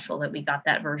really special that we got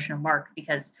that version of Mark,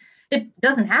 because it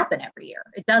doesn't happen every year.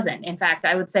 It doesn't. In fact,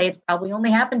 I would say it's probably only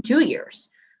happened 2 years.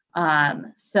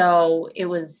 So it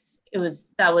was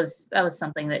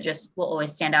something that just will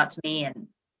always stand out to me, and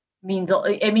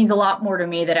it means a lot more to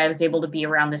me that I was able to be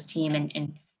around this team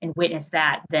and witness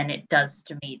that than it does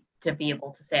to me to be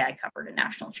able to say I covered a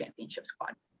national championship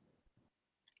squad.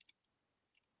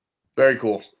 Very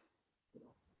cool.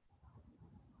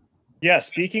 Yeah,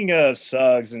 speaking of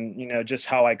Suggs and, just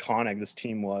how iconic this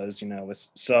team was, with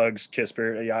Suggs,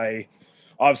 Kispert, Ayayi.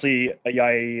 Obviously,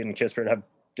 Ayayi and Kispert have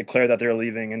declared that they're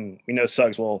leaving, and we know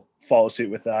Suggs will follow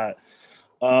suit with that.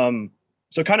 So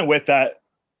kind of with that,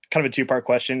 kind of a two-part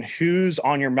question. Who's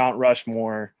on your Mount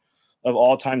Rushmore of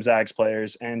all-time Zags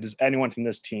players, and does anyone from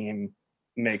this team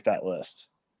make that list?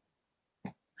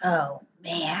 Oh,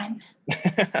 man.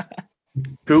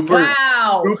 Cooper.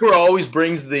 Wow. Cooper always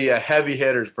brings the heavy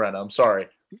hitters, Brenna. I'm sorry.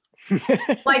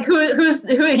 Like who?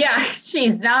 Yeah.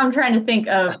 Geez. Now I'm trying to think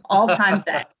of all time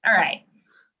Zags. All right.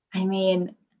 I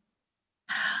mean,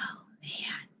 oh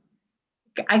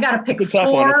man, I gotta pick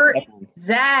 4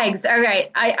 Zags. All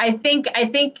right. I think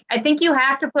you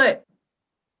have to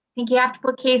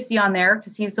put Casey on there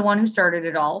because he's the one who started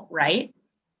it all, right?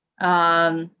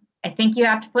 I think you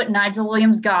have to put Nigel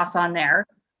Williams-Goss on there,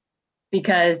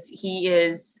 because he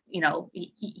is,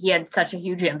 he had such a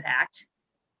huge impact.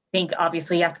 I think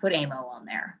obviously you have to put Amo on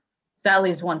there. So that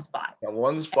leaves one spot. Yeah,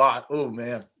 one spot. Oh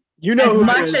man. Who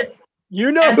it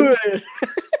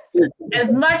is.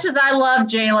 As much as I love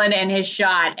Jalen and his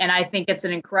shot, and I think it's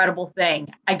an incredible thing,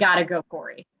 I gotta go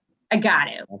Corey. I got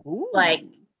to. Ooh. Like,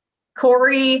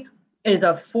 Corey is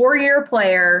a 4-year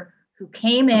player who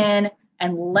came in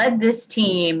and led this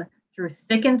team through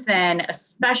thick and thin,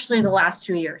 especially the last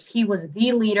 2 years. He was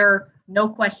the leader, no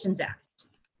questions asked.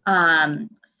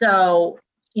 So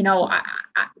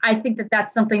I think that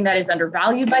that's something that is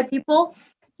undervalued by people.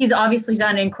 He's obviously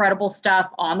done incredible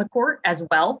stuff on the court as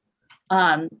well.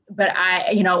 But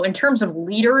in terms of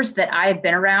leaders that I've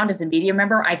been around as a media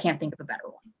member, I can't think of a better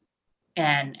one.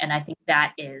 And I think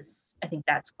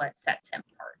that's what sets him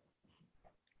apart.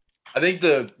 I think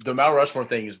the Mount Rushmore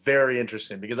thing is very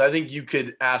interesting because I think you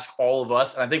could ask all of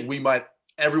us, and I think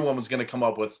everyone was going to come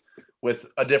up with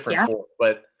a different form.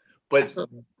 But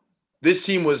Absolutely. This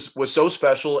team was so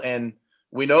special, and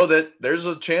we know that there's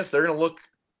a chance they're going to look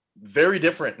very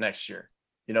different next year.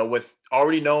 With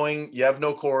already knowing you have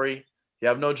no Corey, you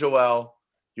have no Joel,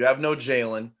 you have no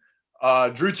Jalen.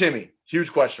 Drew Timme,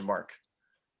 huge question mark.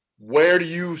 Where do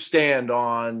you stand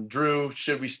on Drew?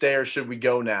 Should we stay or should we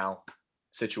go now?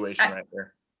 Situation right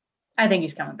there. I think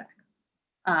he's coming back.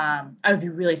 I would be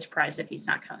really surprised if he's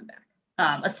not coming back,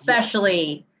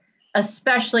 especially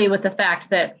with the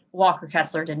fact that Walker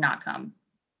Kessler did not come,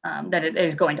 that it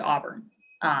is going to Auburn.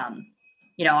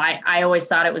 I always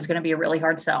thought it was going to be a really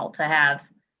hard sell to have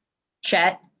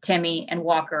Chet, Timme, and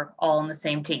Walker all on the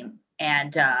same team.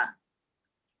 And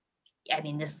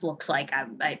this looks like I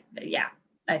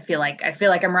feel like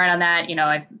I'm right on that.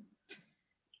 I've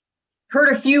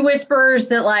heard a few whispers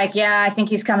that I think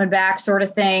he's coming back sort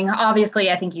of thing. Obviously,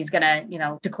 I think he's going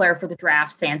to, declare for the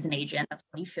draft, sans an agent. That's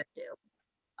what he should do.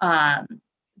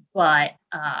 But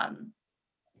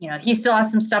he still has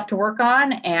some stuff to work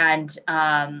on. And,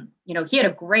 he had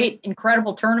a great,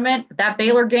 incredible tournament, but that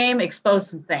Baylor game exposed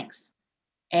some things.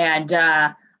 And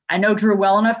I know Drew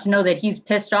well enough to know that he's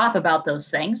pissed off about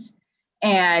those things.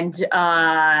 And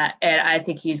I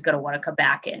think he's going to want to come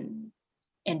back and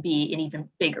be an even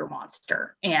bigger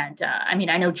monster. And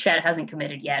I know Chet hasn't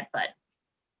committed yet, but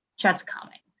Chet's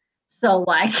coming. So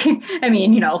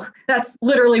that's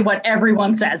literally what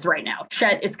everyone says right now.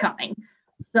 Chet is coming.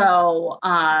 So,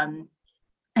 a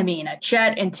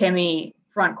Chet and Timme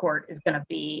front court is going to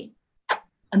be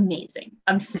amazing.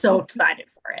 I'm so excited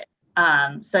for it.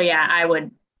 I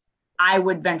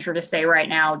would venture to say right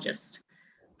now, just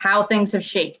how things have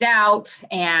shaped out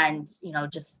and,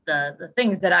 just the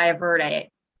things that I have heard, I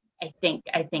think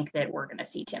that we're going to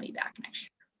see Timme back next year.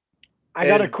 I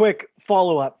got a quick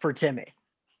follow-up for Timme.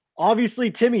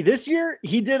 Obviously, Timme this year,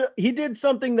 he did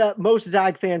something that most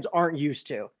Zag fans aren't used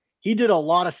to. He did a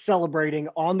lot of celebrating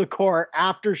on the court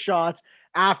after shots,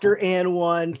 after and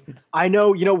ones. I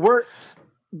know, we're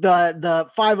the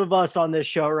five of us on this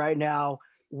show right now.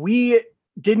 We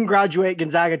didn't graduate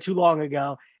Gonzaga too long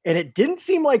ago, and it didn't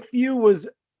seem like Few was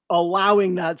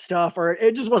allowing that stuff, or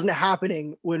it just wasn't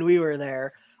happening when we were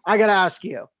there. I got to ask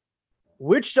you,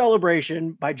 which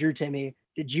celebration by Drew Timme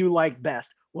did you like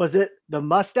best? Was it the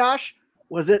mustache?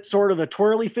 Was it sort of the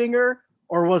twirly finger?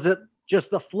 Or was it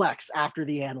just the flex after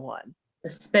the and one? The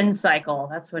spin cycle.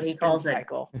 That's what he calls it.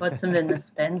 Puts him in the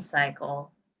spin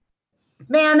cycle.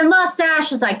 Man, the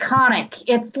mustache is iconic.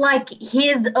 It's like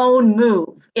his own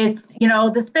move. It's,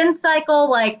 the spin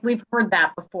cycle, we've heard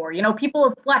that before. People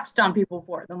have flexed on people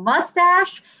before. The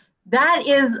mustache, that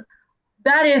is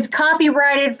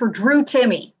copyrighted for Drew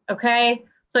Timme. Okay.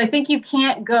 So I think you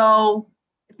can't go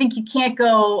against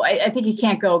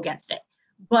it.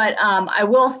 But I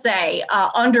will say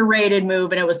underrated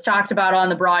move, and it was talked about on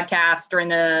the broadcast during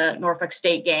the Norfolk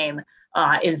State game,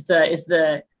 is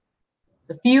the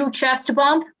Few chest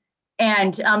bump.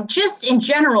 And just in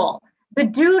general, the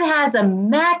dude has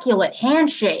immaculate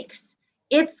handshakes.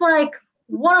 It's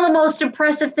one of the most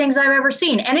impressive things I've ever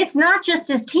seen. And it's not just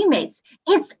his teammates,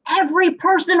 it's every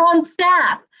person on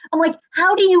staff. I'm like,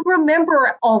 how do you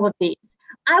remember all of these?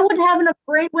 I would have enough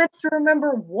brainwidth to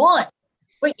remember one,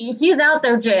 but he's out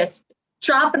there just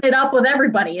chopping it up with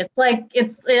everybody. I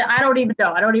don't even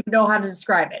know how to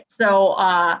describe it. So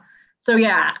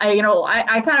yeah,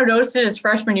 I kind of noticed it his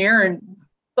freshman year, and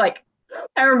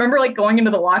I remember going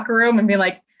into the locker room and being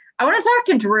like, I want to talk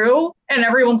to Drew, and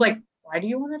everyone's like, why do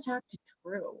you want to talk to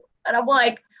Drew? And I'm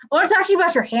like, I want to talk to you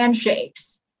about your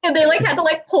handshakes. And they had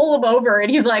to pull him over, and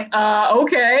he's like,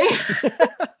 okay.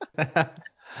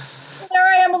 There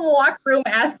I am in the locker room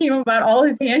asking him about all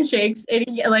his handshakes, and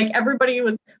he, everybody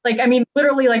was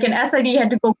literally an SID had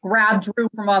to go grab Drew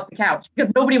from off the couch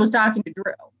because nobody was talking to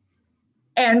Drew.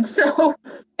 And so,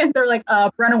 and they're like,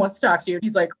 Brenna wants to talk to you. And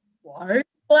he's like, what?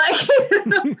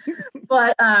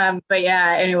 But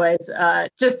yeah, anyways,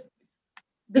 just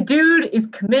the dude is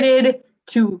committed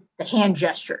to the hand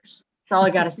gestures. That's all I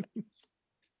got to say.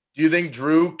 Do you think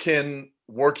Drew can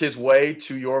work his way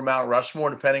to your Mount Rushmore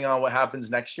depending on what happens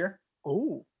next year?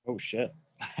 Oh shit.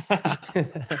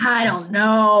 I don't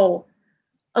know.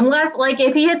 Unless,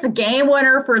 if he hits a game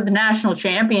winner for the national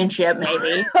championship,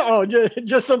 maybe. Oh,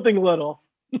 just something little.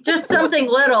 Just something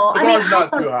little. The bar's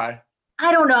not too high.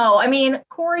 I don't know. I mean,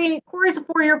 Corey's a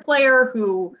 4-year player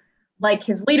who, like,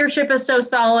 his leadership is so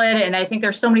solid, and I think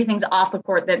there's so many things off the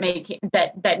court that make him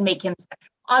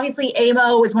special. Obviously,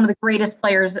 Amo is one of the greatest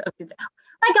players of his.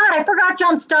 My God, I forgot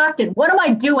John Stockton. What am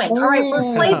I doing? All right,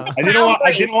 replace the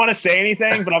I didn't want to say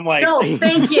anything, but I'm like, no,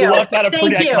 thank you.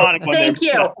 Thank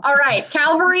you. All right,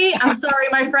 Calvary, I'm sorry,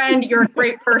 my friend. You're a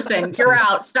great person. You're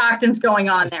out. Stockton's going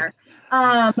on there.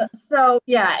 So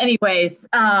yeah, anyways,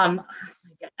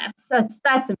 goodness,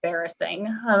 that's embarrassing.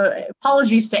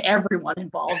 Apologies to everyone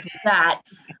involved with that.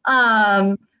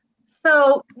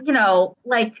 So, you know,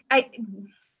 like I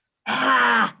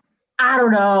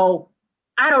don't know.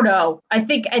 I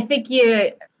think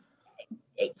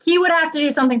he would have to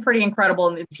do something pretty incredible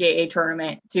in the NCAA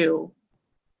tournament to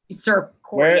usurp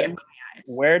Corey in my eyes.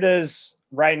 Where does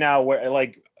right now,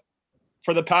 like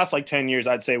for the past like 10 years,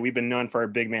 I'd say we've been known for our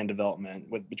big man development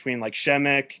between like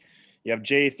Shemek, you have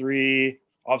J3,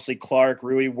 obviously Clark,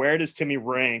 Rui. Where does Timmy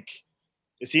rank?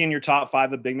 Is he in your top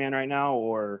 5 of big man right now,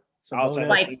 or outside?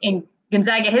 Like in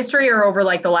Gonzaga history, or over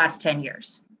like the last 10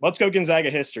 years? Let's go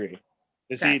Gonzaga history.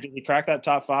 Did he crack that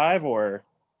top 5 or?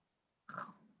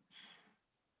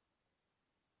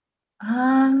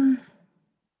 Trying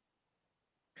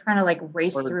to like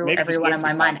race through everyone in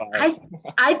my mind.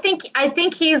 I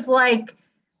think he's like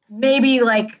maybe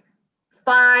like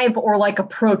 5 or like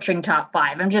approaching top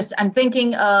 5. I'm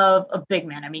thinking of a big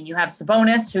man. I mean, you have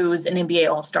Sabonis, who's an NBA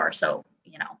All-Star, so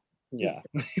you know. Yeah.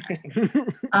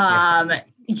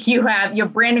 You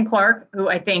have Brandon Clark, who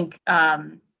I think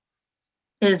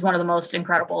is one of the most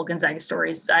incredible Gonzaga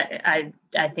stories. I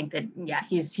think that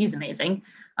he's amazing.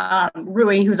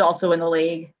 Rui, who's also in the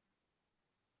league.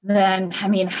 Then I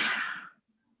mean,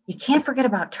 you can't forget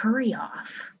about Turioff.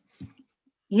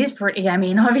 He's pretty. I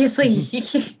mean, obviously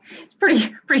he's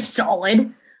pretty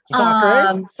solid.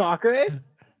 Soccer.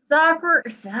 Rob.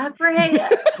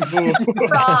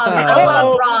 I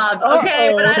love Rob.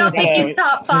 Okay, but I don't think he's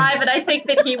top 5, and I think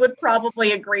that he would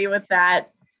probably agree with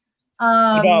that.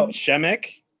 What about Shemek?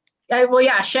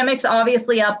 Shemek's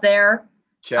obviously up there.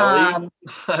 Kelly.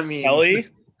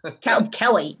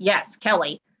 Kelly. Yes,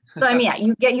 Kelly. So I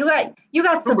mean, you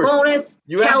got Sabonis,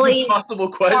 Kelly, possible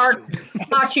question.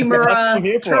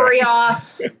 Hachimura,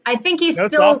 Turioff. I think he's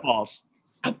softballs.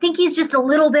 I think he's just a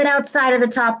little bit outside of the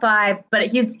top 5, but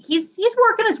he's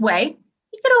working his way.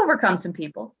 He could overcome some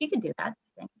people. He could do that,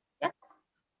 I think. Yeah.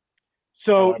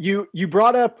 So you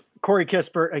brought up Corey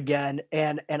Kispert again,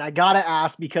 and I gotta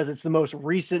ask because it's the most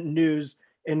recent news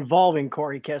involving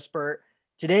Corey Kispert.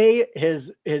 Today,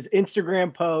 his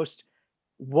Instagram post,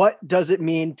 what does it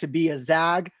mean to be a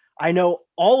Zag? I know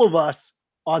all of us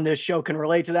on this show can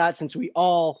relate to that since we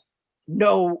all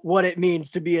know what it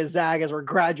means to be a Zag as we're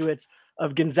graduates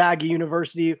of Gonzaga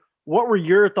University. What were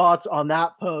your thoughts on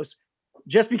that post?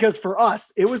 Just because for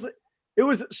us, it was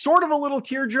sort of a little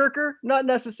tearjerker, not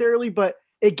necessarily, but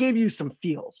it gave you some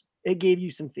feels.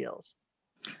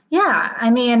 Yeah, I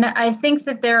mean, I think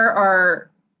that there are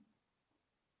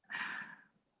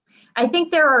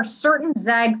certain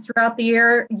Zags throughout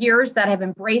the years that have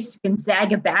embraced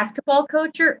Gonzaga basketball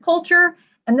culture,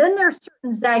 and then there are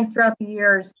certain Zags throughout the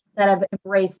years that have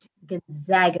embraced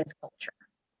Gonzaga's culture.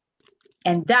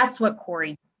 And that's what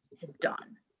Corey has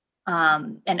done.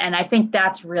 And I think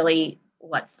that's really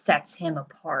what sets him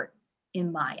apart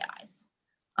in my eyes.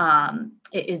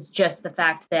 It is just the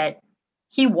fact that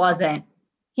he wasn't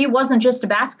just a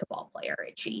basketball player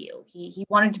at GU. He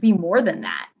wanted to be more than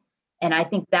that. And I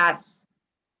think that's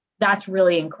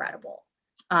really incredible.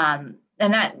 And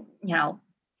that, you know,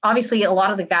 obviously a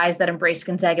lot of the guys that embraced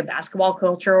Gonzaga basketball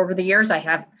culture over the years, I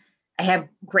have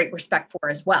great respect for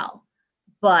as well.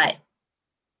 But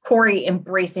Corey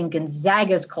embracing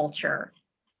Gonzaga's culture,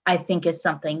 I think, is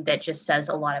something that just says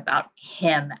a lot about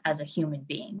him as a human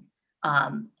being,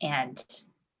 and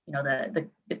you know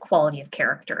the quality of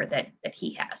character that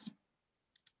he has.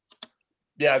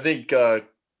 Yeah, I think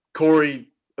Corey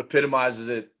epitomizes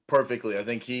it perfectly. I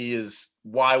think he is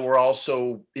why we're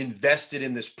also invested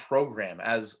in this program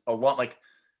as a lot. Like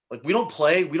we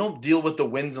don't deal with the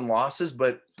wins and losses,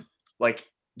 but like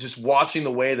just watching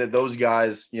the way that those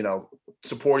guys, you know,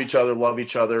 support each other, love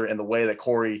each other, and the way that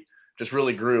Corey just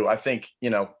really grew. I think, you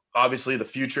know, obviously the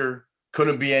future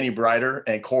couldn't be any brighter,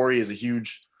 and Corey is a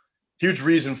huge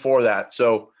reason for that.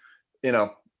 So, you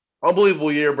know,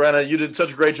 unbelievable year, Brenna. You did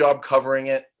such a great job covering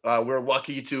it. We're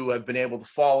lucky to have been able to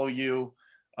follow you.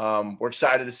 We're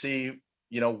excited to see,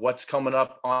 you know, what's coming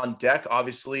up on deck.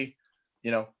 Obviously,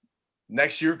 you know,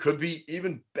 next year could be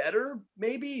even better,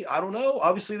 maybe. I don't know.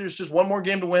 Obviously, there's just one more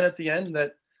game to win at the end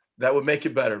that would make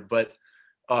it better. But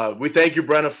we thank you,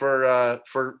 Brenna,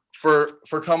 for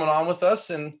coming on with us.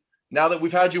 And now that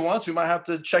we've had you once, we might have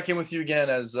to check in with you again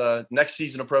as next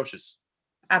season approaches.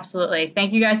 Absolutely.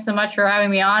 Thank you guys so much for having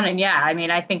me on. And yeah, I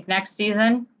mean, I think next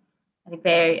season, I think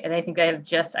they have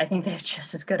just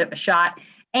as good of a shot.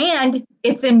 And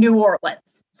it's in New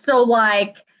Orleans. So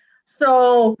let's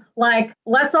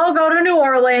all go to New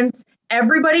Orleans.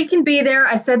 Everybody can be there.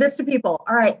 I've said this to people.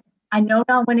 All right, I know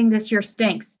not winning this year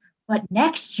stinks, but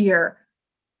next year,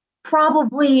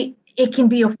 probably it can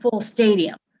be a full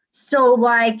stadium. So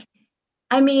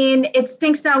it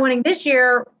stinks not winning this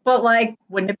year, but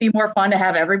wouldn't it be more fun to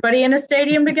have everybody in a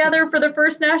stadium together for the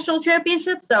first national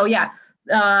championship? So yeah,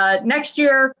 next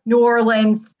year, New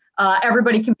Orleans,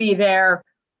 everybody can be there.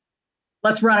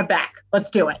 Let's run it back. Let's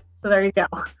do it. So there you go.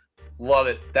 Love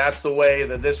it. That's the way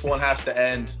that this one has to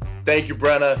end. Thank you,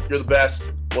 Brenna. You're the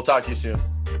best. We'll talk to you soon.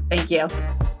 Thank you.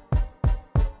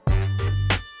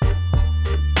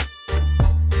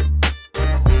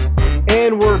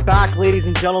 And we're back, ladies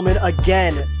and gentlemen.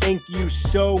 Again, thank you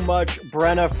so much,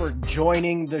 Brenna, for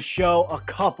joining the show. A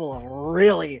couple of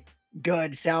really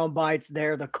good sound bites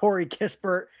there. The Corey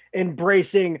Kispert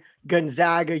embracing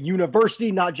Gonzaga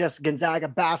University, not just Gonzaga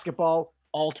basketball,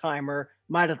 all-timer.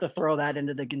 Might have to throw that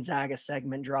into the Gonzaga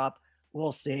segment drop.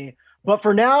 We'll see. But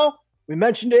for now, we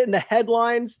mentioned it in the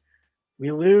headlines.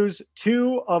 We lose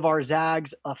two of our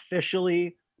Zags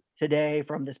officially today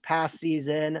from this past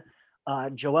season.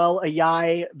 Joel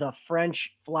Ayayi, the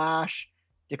French Flash,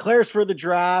 declares for the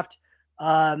draft.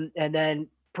 And then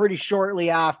pretty shortly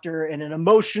after, in an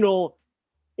emotional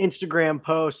Instagram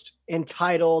post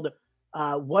entitled,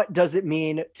 "What Does It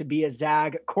Mean to Be a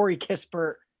Zag?" Corey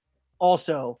Kispert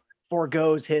also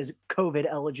forgoes his COVID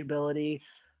eligibility.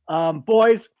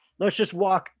 Boys, let's just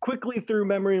walk quickly through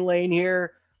memory lane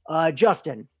here.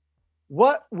 Justin,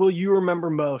 what will you remember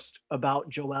most about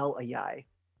Joel Ayayi?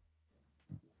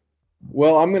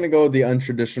 Well, I'm going to go the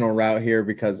untraditional route here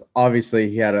because obviously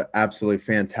he had an absolutely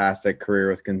fantastic career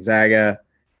with Gonzaga.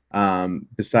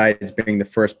 Besides being the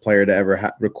first player to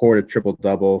ever record a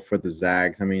triple-double for the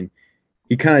Zags, I mean,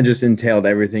 he kind of just entailed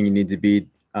everything you need to be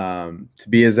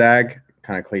a Zag.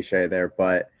 Kind of cliche there,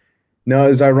 but no, it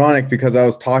was ironic because I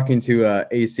was talking to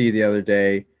AC the other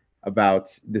day about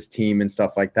this team and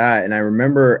stuff like that, and I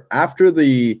remember after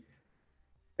the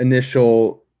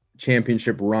initial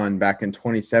championship run back in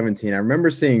 2017, I remember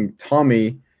seeing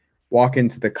Tommy walk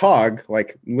into the COG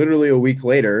literally a week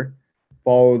later,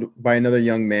 followed by another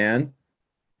young man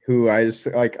who I was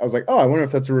like, oh, I wonder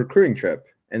if that's a recruiting trip.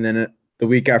 And then the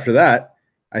week after that,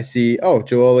 I see, oh,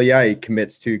 Joel Ayayi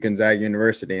commits to Gonzaga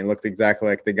University and looked exactly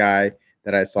like the guy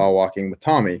that I saw walking with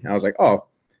Tommy. I was like, oh,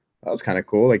 that was kind of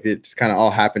cool. It just kind of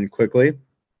all happened quickly.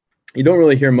 You don't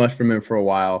really hear much from him for a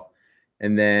while.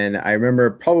 And then I remember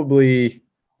probably,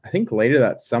 I think later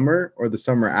that summer or the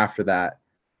summer after that.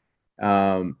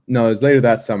 No, it was later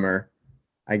that summer.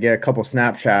 I get a couple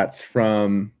Snapchats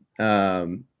from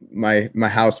my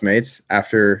housemates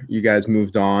after you guys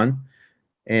moved on.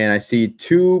 And I see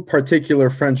two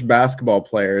particular French basketball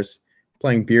players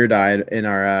playing beer dive in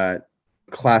our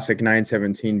classic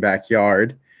 917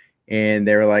 backyard. And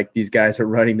they were like, these guys are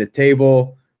running the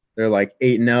table. They're like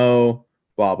 8-0,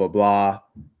 blah, blah, blah.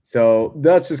 So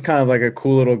that's just kind of like a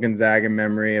cool little Gonzaga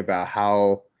memory about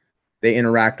how they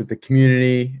interact with the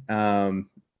community,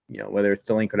 whether it's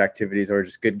delinquent activities or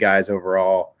just good guys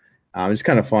overall. Just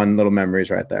kind of fun little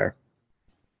memories right there.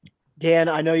 Dan,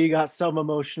 I know you got some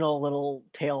emotional little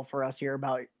tale for us here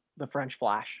about the French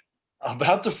Flash.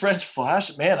 About the French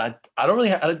Flash, man, I don't really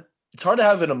it's hard to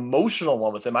have an emotional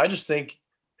one with him. I just think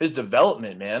his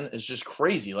development, man, is just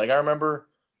crazy. I remember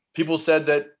people said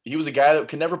that he was a guy that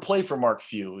could never play for Mark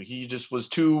Few. He just was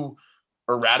too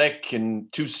erratic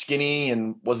and too skinny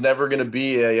and was never going to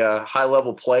be a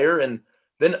high-level player. And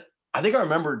then I think I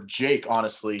remember Jake,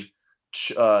 honestly,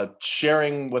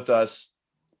 sharing with us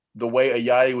the way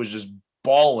Ayayi was just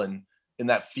balling in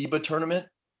that FIBA tournament.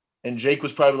 And Jake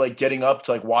was probably getting up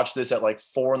to watch this at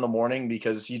 4 a.m.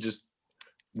 because he just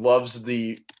loves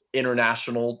the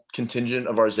international contingent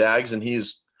of our Zags. And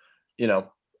he's,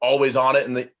 always on it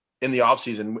in the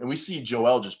offseason. And we see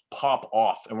Joel just pop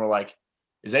off and we're like,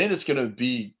 is any of this going to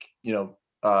be,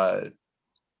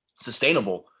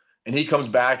 sustainable? And he comes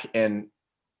back and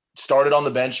started on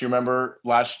the bench. You remember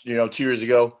 2 years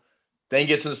ago, then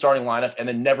gets in the starting lineup and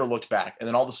then never looked back. And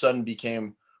then all of a sudden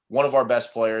became one of our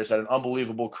best players, had an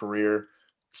unbelievable career.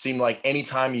 Seemed like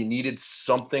anytime you needed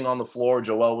something on the floor,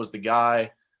 Joel was the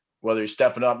guy, whether he's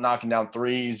stepping up, knocking down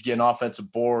threes, getting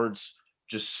offensive boards,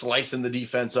 just slicing the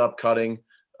defense up, cutting.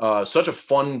 Such a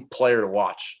fun player to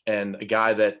watch and a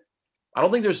guy that I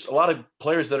don't think there's a lot of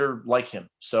players that are like him.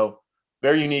 So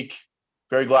very unique.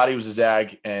 Very glad he was a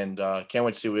Zag, and can't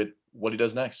wait to see what he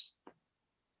does next.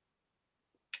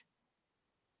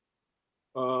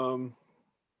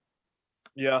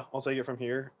 Yeah, I'll take it from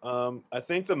here. I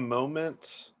think the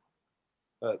moment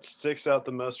that sticks out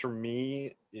the most for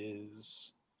me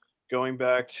is going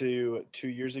back to 2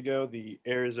 years ago, the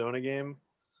Arizona game.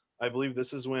 I believe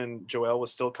this is when Joel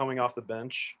was still coming off the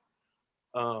bench.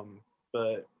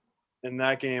 But in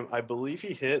that game, I believe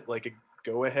he hit like a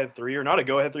go-ahead three, or not a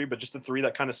go-ahead three, but just a three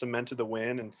that kind of cemented the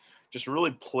win and just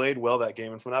really played well that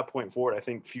game. And from that point forward, I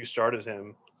think few started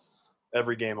him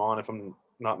every game on, if I'm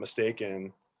not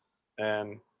mistaken.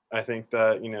 And I think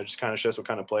that, just kind of shows what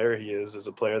kind of player he is as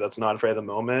a player that's not afraid of the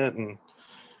moment and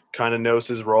kind of knows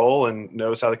his role and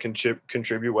knows how to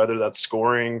contribute, whether that's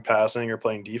scoring, passing, or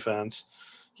playing defense.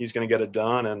 He's going to get it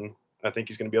done, and I think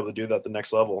he's going to be able to do that at the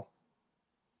next level.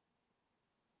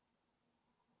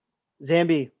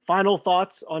 Zambi, final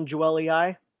thoughts on Joel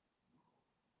Ei?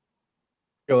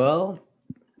 Joel,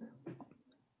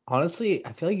 honestly,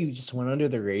 I feel like you just went under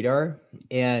the radar.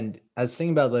 And I was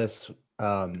thinking about this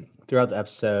throughout the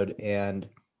episode, and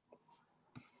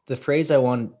the phrase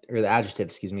or the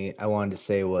adjective, I wanted to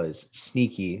say was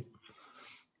sneaky.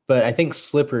 But I think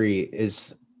slippery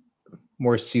is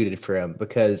more suited for him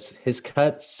because his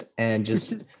cuts and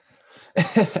just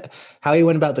how he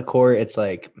went about the court, it's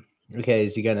like, okay,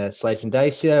 is he going to slice and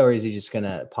dice you, or is he just going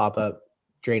to pop up,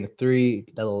 drain a three,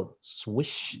 that little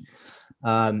swish?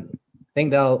 I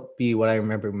think that'll be what I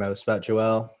remember most about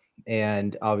Joel.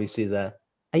 And obviously the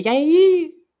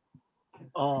yay.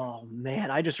 Oh,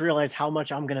 man, I just realized how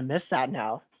much I'm going to miss that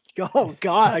now. Oh,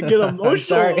 God, I get emotional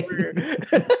sorry. over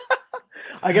here.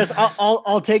 I guess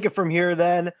I'll take it from here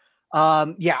then.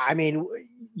 Yeah, I mean,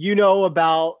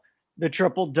 about the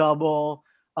triple-double.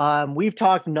 We've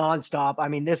talked nonstop. I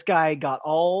mean, this guy got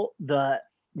all the,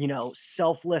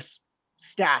 selfless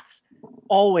stats,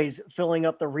 always filling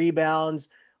up the rebounds,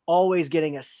 always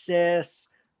getting assists,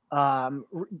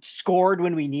 scored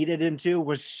when we needed him to,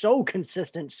 was so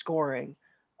consistent scoring,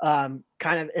 kind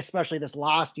of, especially this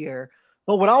last year.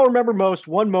 But what I'll remember most,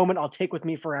 one moment I'll take with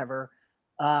me forever,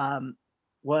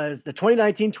 was the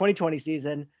 2019-2020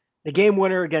 season, the game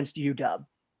winner against UW.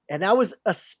 And that was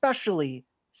especially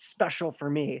special for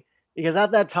me because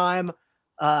at that time,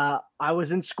 I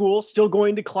was in school, still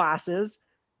going to classes,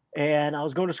 and I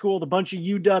was going to school with a bunch of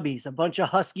UWs, a bunch of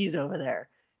Huskies over there.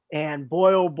 And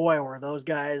boy, oh boy, were those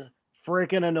guys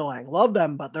freaking annoying. Love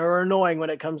them, but they're annoying when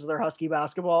it comes to their Husky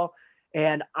basketball.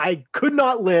 And I could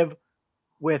not live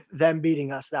with them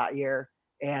beating us that year.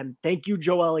 And thank you,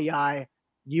 Joel Ei.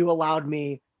 You allowed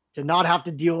me to not have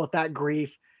to deal with that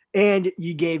grief. And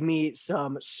you gave me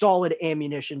some solid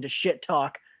ammunition to shit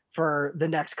talk for the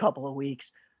next couple of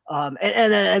weeks, and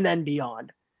then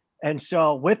beyond. And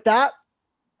so with that,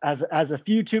 as a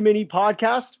few too many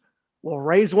podcasts, we'll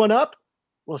raise one up.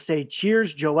 We'll say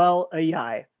cheers, Joel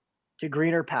Ei, to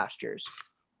greener pastures.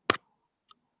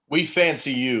 We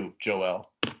fancy you, Joel.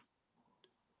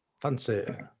 Fancy.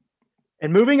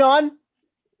 And moving on,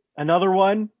 another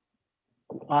one,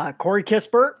 Corey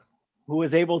Kispert, who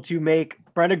was able to make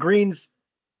Brenna Greene's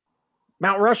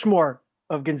Mount Rushmore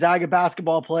of Gonzaga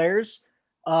basketball players.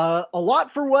 A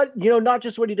lot for what, not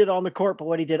just what he did on the court, but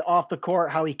what he did off the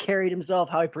court, how he carried himself,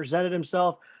 how he presented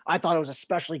himself. I thought it was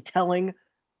especially telling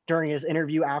during his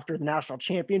interview after the national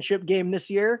championship game this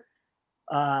year.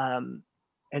 And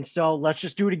so let's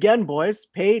just do it again, boys.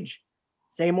 Paige,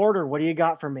 same order. What do you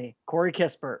got for me? Corey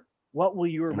Kispert, what will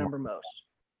you remember most?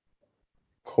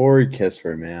 Corey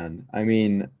Kispert, man. I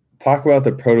mean, talk about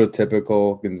the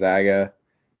prototypical Gonzaga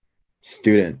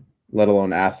student, let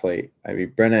alone athlete. I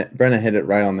mean, Brenna hit it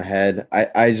right on the head.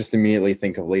 I just immediately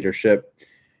think of leadership.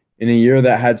 In a year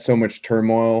that had so much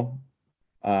turmoil,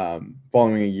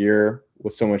 following a year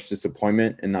with so much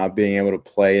disappointment and not being able to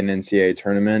play an NCAA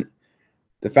tournament,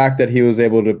 the fact that he was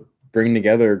able to bring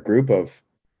together a group of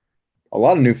a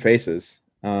lot of new faces,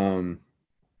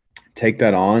 take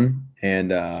that on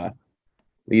and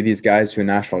lead these guys to a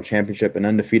national championship, an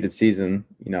undefeated season,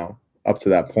 up to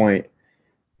that point.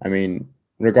 I mean,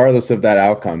 regardless of that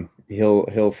outcome,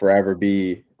 he'll forever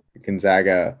be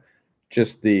Gonzaga,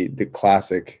 just the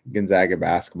classic Gonzaga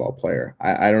basketball player.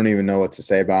 I don't even know what to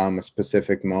say about him, a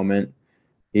specific moment.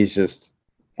 He's just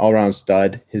all-around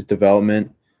stud. His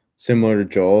development, similar to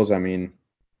Joel's. I mean,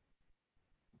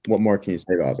 what more can you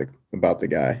say about the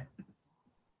guy?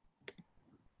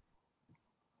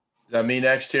 Is that me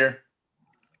next here?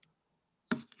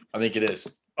 I think it is.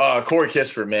 Corey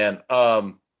Kispert, man.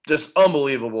 Just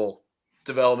unbelievable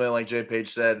development, like Jay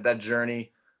Page said, that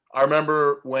journey. I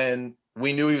remember when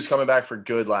we knew he was coming back for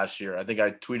good last year. I think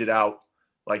I tweeted out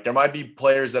Like, there might be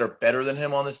players that are better than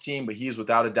him on this team, but he's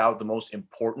without a doubt the most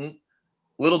important.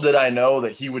 Little did I know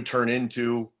that he would turn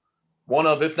into one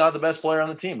of, if not the best player on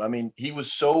the team. I mean, he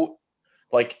was so,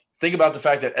 like, think about the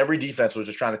fact that every defense was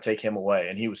just trying to take him away,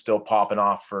 and he was still popping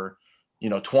off for,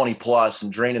 20 plus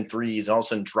and draining threes, and all of a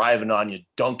sudden driving on you,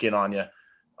 dunking on you.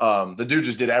 The dude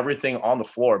just did everything on the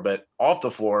floor, but off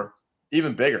the floor,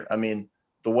 even bigger. I mean,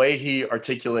 the way he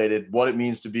articulated what it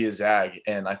means to be a Zag,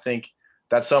 and I think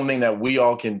that's something that we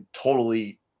all can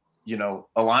totally,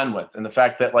 align with. And the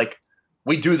fact that, like,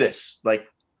 we do this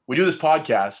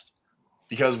podcast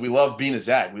because we love being a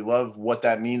Zag. We love what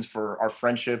that means for our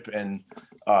friendship and,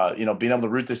 being able to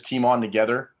root this team on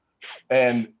together.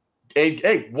 And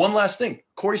hey, one last thing.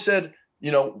 Corey said,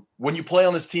 when you play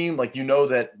on this team, like,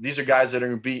 that these are guys that are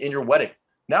going to be in your wedding.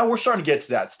 Now we're starting to get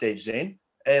to that stage, Zane.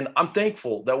 And I'm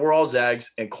thankful that we're all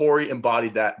Zags, and Corey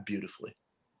embodied that beautifully.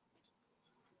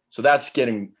 So that's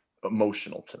getting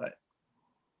emotional tonight.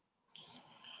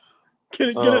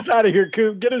 Get us out of here,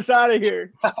 Coop. Get us out of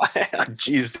here.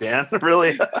 Jeez, Dan.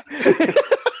 Really?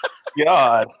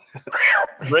 God.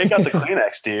 Break out the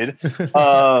Kleenex, dude.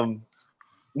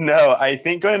 No, I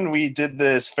think when we did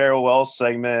this farewell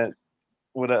segment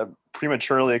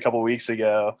prematurely a couple weeks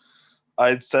ago,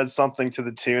 I said something to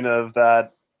the tune of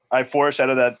that I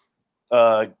foreshadowed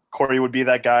that Corey would be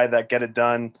that guy that get it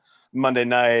done Monday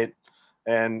night,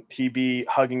 and he'd be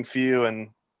hugging few, and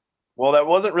well, that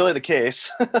wasn't really the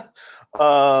case.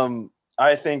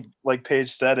 I think, like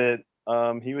Paige said it,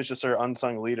 he was just our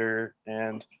unsung leader,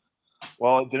 and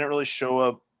while it didn't really show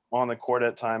up on the court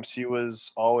at times, he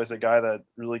was always a guy that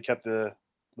really kept the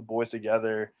boys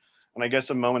together. And I guess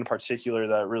a moment in particular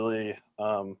that really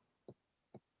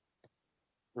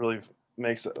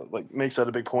makes that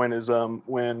a big point is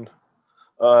when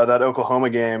that Oklahoma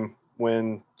game,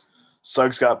 when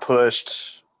Suggs got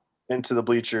pushed into the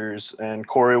bleachers, and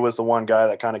Corey was the one guy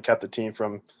that kind of kept the team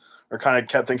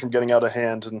kept things from getting out of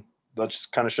hand. And that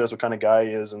just kind of shows what kind of guy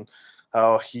he is and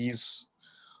how he's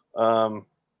going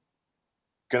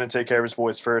to take care of his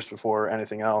boys first before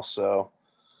anything else. So,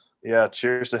 yeah,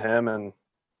 cheers to him, and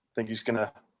I think he's going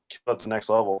to keep up the next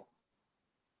level.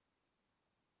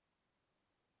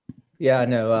 Yeah,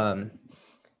 no,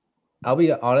 I'll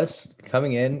be honest,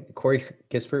 coming in, Corey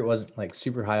Kispert wasn't like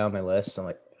super high on my list. I'm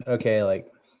like, okay, like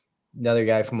another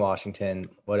guy from Washington,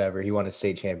 whatever. He won a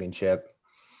state championship.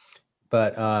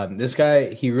 But this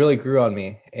guy, he really grew on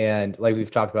me. And like we've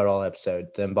talked about all episode,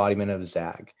 the embodiment of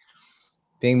Zag.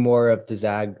 Being more of the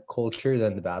Zag culture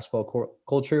than the basketball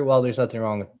culture. While there's nothing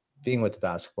wrong with being with the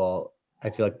basketball,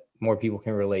 I feel like more people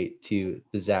can relate to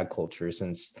the Zag culture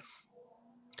since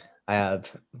I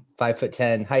have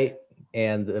 5'10" height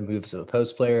and the moves of a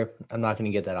post player. I'm not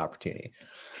going to get that opportunity.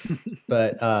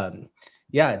 But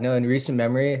yeah, no, in recent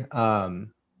memory, I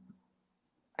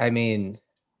mean,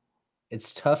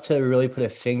 it's tough to really put a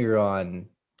finger on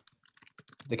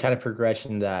the kind of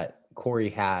progression that Corey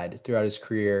had throughout his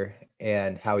career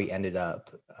and how he ended up.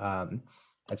 I'd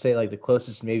say like the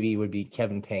closest maybe would be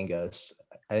Kevin Pangos.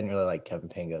 I didn't really like Kevin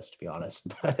Pangos, to be honest,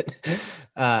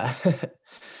 but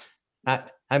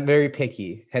I'm very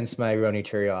picky, hence my Ronny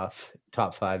Turioff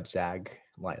top 5 Zag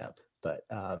lineup. But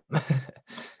a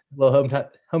little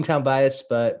hometown bias,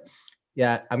 but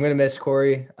yeah, I'm gonna miss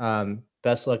Corey.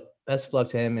 Best of luck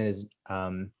to him in his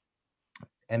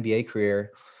NBA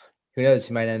career. Who knows?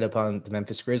 He might end up on the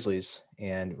Memphis Grizzlies,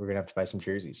 and we're gonna have to buy some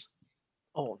jerseys.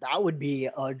 Oh, that would be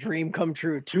a dream come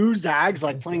true. 2 Zags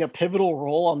like playing a pivotal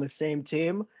role on the same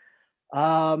team.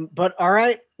 But all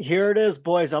right, here it is,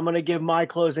 boys. I'm going to give my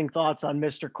closing thoughts on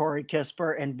Mr. Corey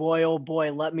Kispert. And boy, oh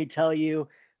boy, let me tell you,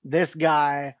 this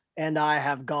guy and I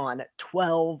have gone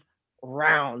 12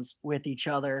 rounds with each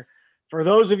other. For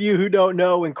those of you who don't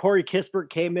know, when Corey Kispert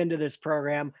came into this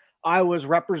program, I was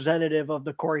representative of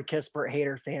the Corey Kispert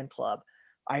Hater Fan Club.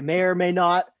 I may or may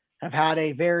not have had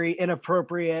a very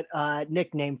inappropriate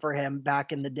nickname for him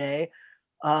back in the day.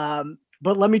 But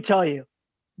let me tell you,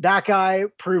 that guy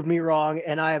proved me wrong,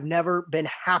 and I have never been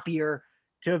happier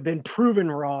to have been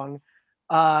proven wrong.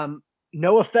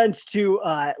 No offense to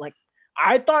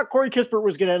I thought Corey Kispert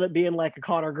was going to end up being like a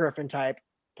Connor Griffin type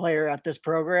player at this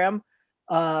program.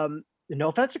 No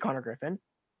offense to Connor Griffin,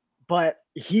 but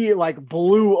he like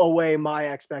blew away my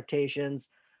expectations.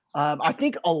 I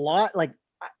think a lot, like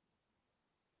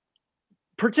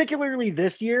particularly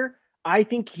this year, I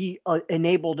think he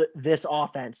enabled this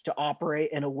offense to operate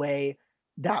in a way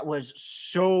that was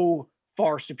so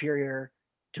far superior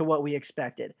to what we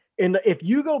expected. And if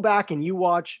you go back and you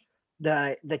watch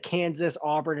the Kansas,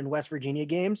 Auburn, and West Virginia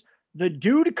games, the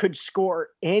dude could score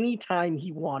anytime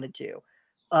he wanted to.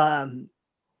 And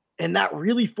that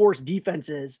really forced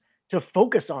defenses to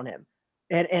focus on him.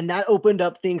 And that opened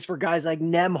up things for guys like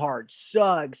Nemhard,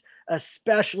 Suggs,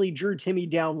 especially Drew Timme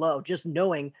down low, just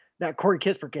knowing that Corey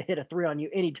Kispert could hit a 3 on you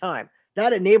anytime.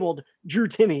 That enabled Drew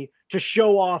Timme to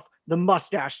show off the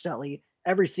mustache celly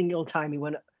every single time he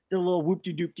went the little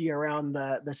whoop-de-doop-de around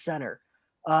the center.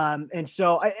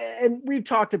 And we've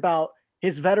talked about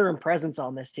his veteran presence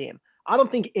on this team. I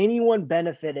don't think anyone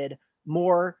benefited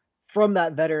more from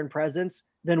that veteran presence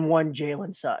than one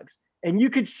Jalen Suggs. And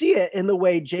you could see it in the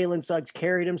way Jalen Suggs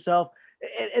carried himself.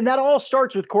 And that all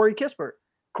starts with Corey Kispert.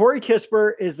 Corey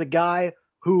Kispert is the guy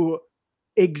who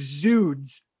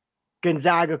exudes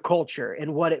Gonzaga culture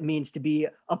and what it means to be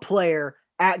a player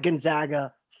at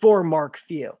Gonzaga for Mark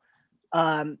Few.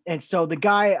 And so the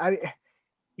guy,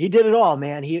 he did it all,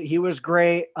 man. He was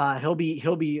great. He'll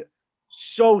be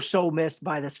so missed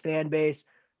by this fan base,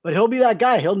 but he'll be that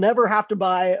guy. He'll never have to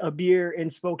buy a beer in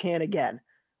Spokane again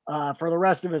for the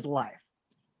rest of his life.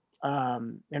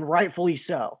 And rightfully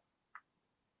so.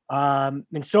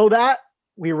 And so that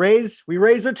we raise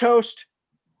a toast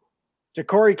to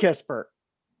Corey Kispert.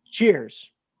 Cheers.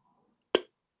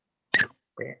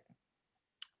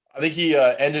 I think he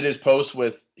ended his post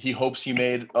with, he hopes he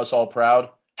made us all proud.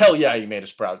 Hell yeah, you made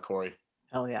us proud, Corey.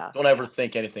 Hell yeah. Don't ever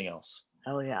think anything else.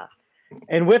 Hell yeah.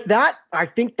 And with that, I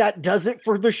think that does it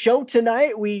for the show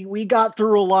tonight. We got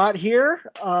through a lot here.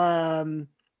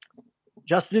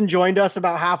 Justin joined us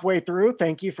about halfway through.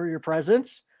 Thank you for your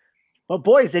presence. But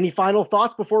boys, any final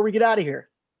thoughts before we get out of here?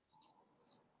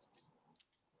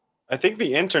 I think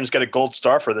the interns get a gold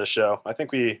star for this show. I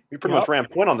think we pretty much ran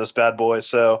point on this bad boy.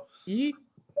 So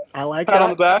I like pat that. on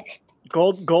the back.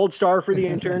 Gold star for the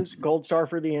interns. Gold star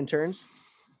for the interns.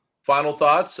 Final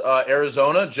thoughts,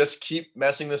 Arizona, just keep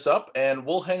messing this up, and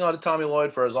we'll hang on to Tommy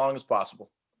Lloyd for as long as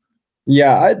possible.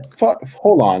 Yeah,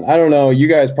 hold on. I don't know. You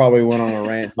guys probably went on a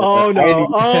rant. Oh no!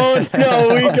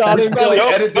 We got We to should probably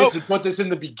edit this and put this in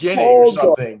the beginning or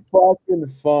something. The fucking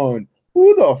phone.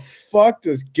 Who the fuck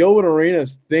does Gilbert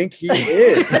Arenas think he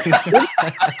is?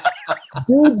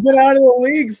 Dude's been out of the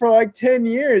league for like 10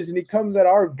 years, and he comes at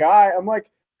our guy. I'm like,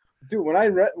 dude, when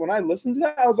I listened to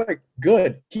that, I was like,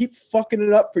 good. Keep fucking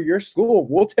it up for your school.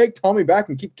 We'll take Tommy back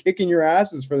and keep kicking your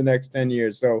asses for the next 10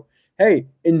 years. So, hey,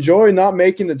 enjoy not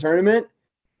making the tournament.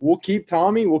 We'll keep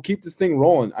Tommy. We'll keep this thing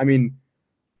rolling. I mean,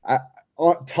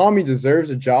 Tommy deserves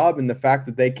a job, and the fact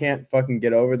that they can't fucking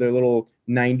get over their little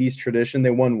 90s tradition,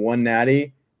 they won one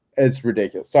natty, it's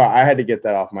ridiculous. So I had to get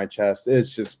that off my chest.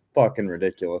 It's just fucking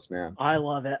ridiculous, man. I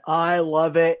love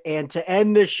it. And to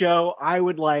end this show, I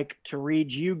would like to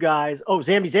read you guys. Oh,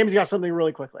 Zamby's got something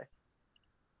really quickly.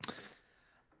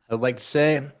 I'd like to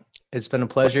say it's been a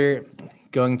pleasure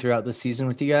going throughout the season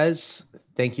with you guys.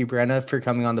 Thank you, Brenna, for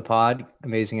coming on the pod.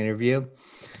 Amazing interview.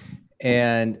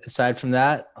 And aside from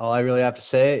that, all I really have to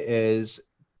say is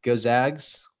go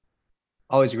Zags.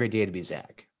 Always a great day to be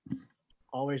Zag.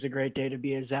 Always a great day to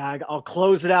be a Zag. I'll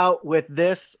close it out with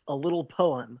this, a little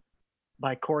poem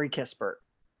by Corey Kispert.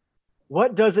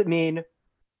 What does it mean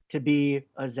to be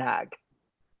a Zag?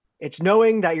 It's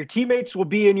knowing that your teammates will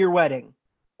be in your wedding.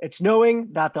 It's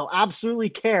knowing that they'll absolutely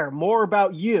care more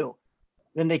about you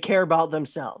than they care about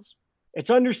themselves. It's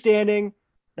understanding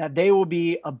that they will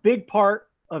be a big part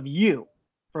of you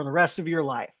for the rest of your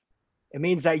life. It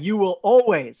means that you will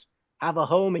always have a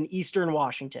home in Eastern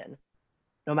Washington,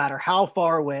 no matter how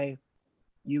far away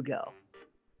you go.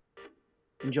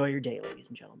 Enjoy your day, ladies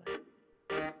and gentlemen.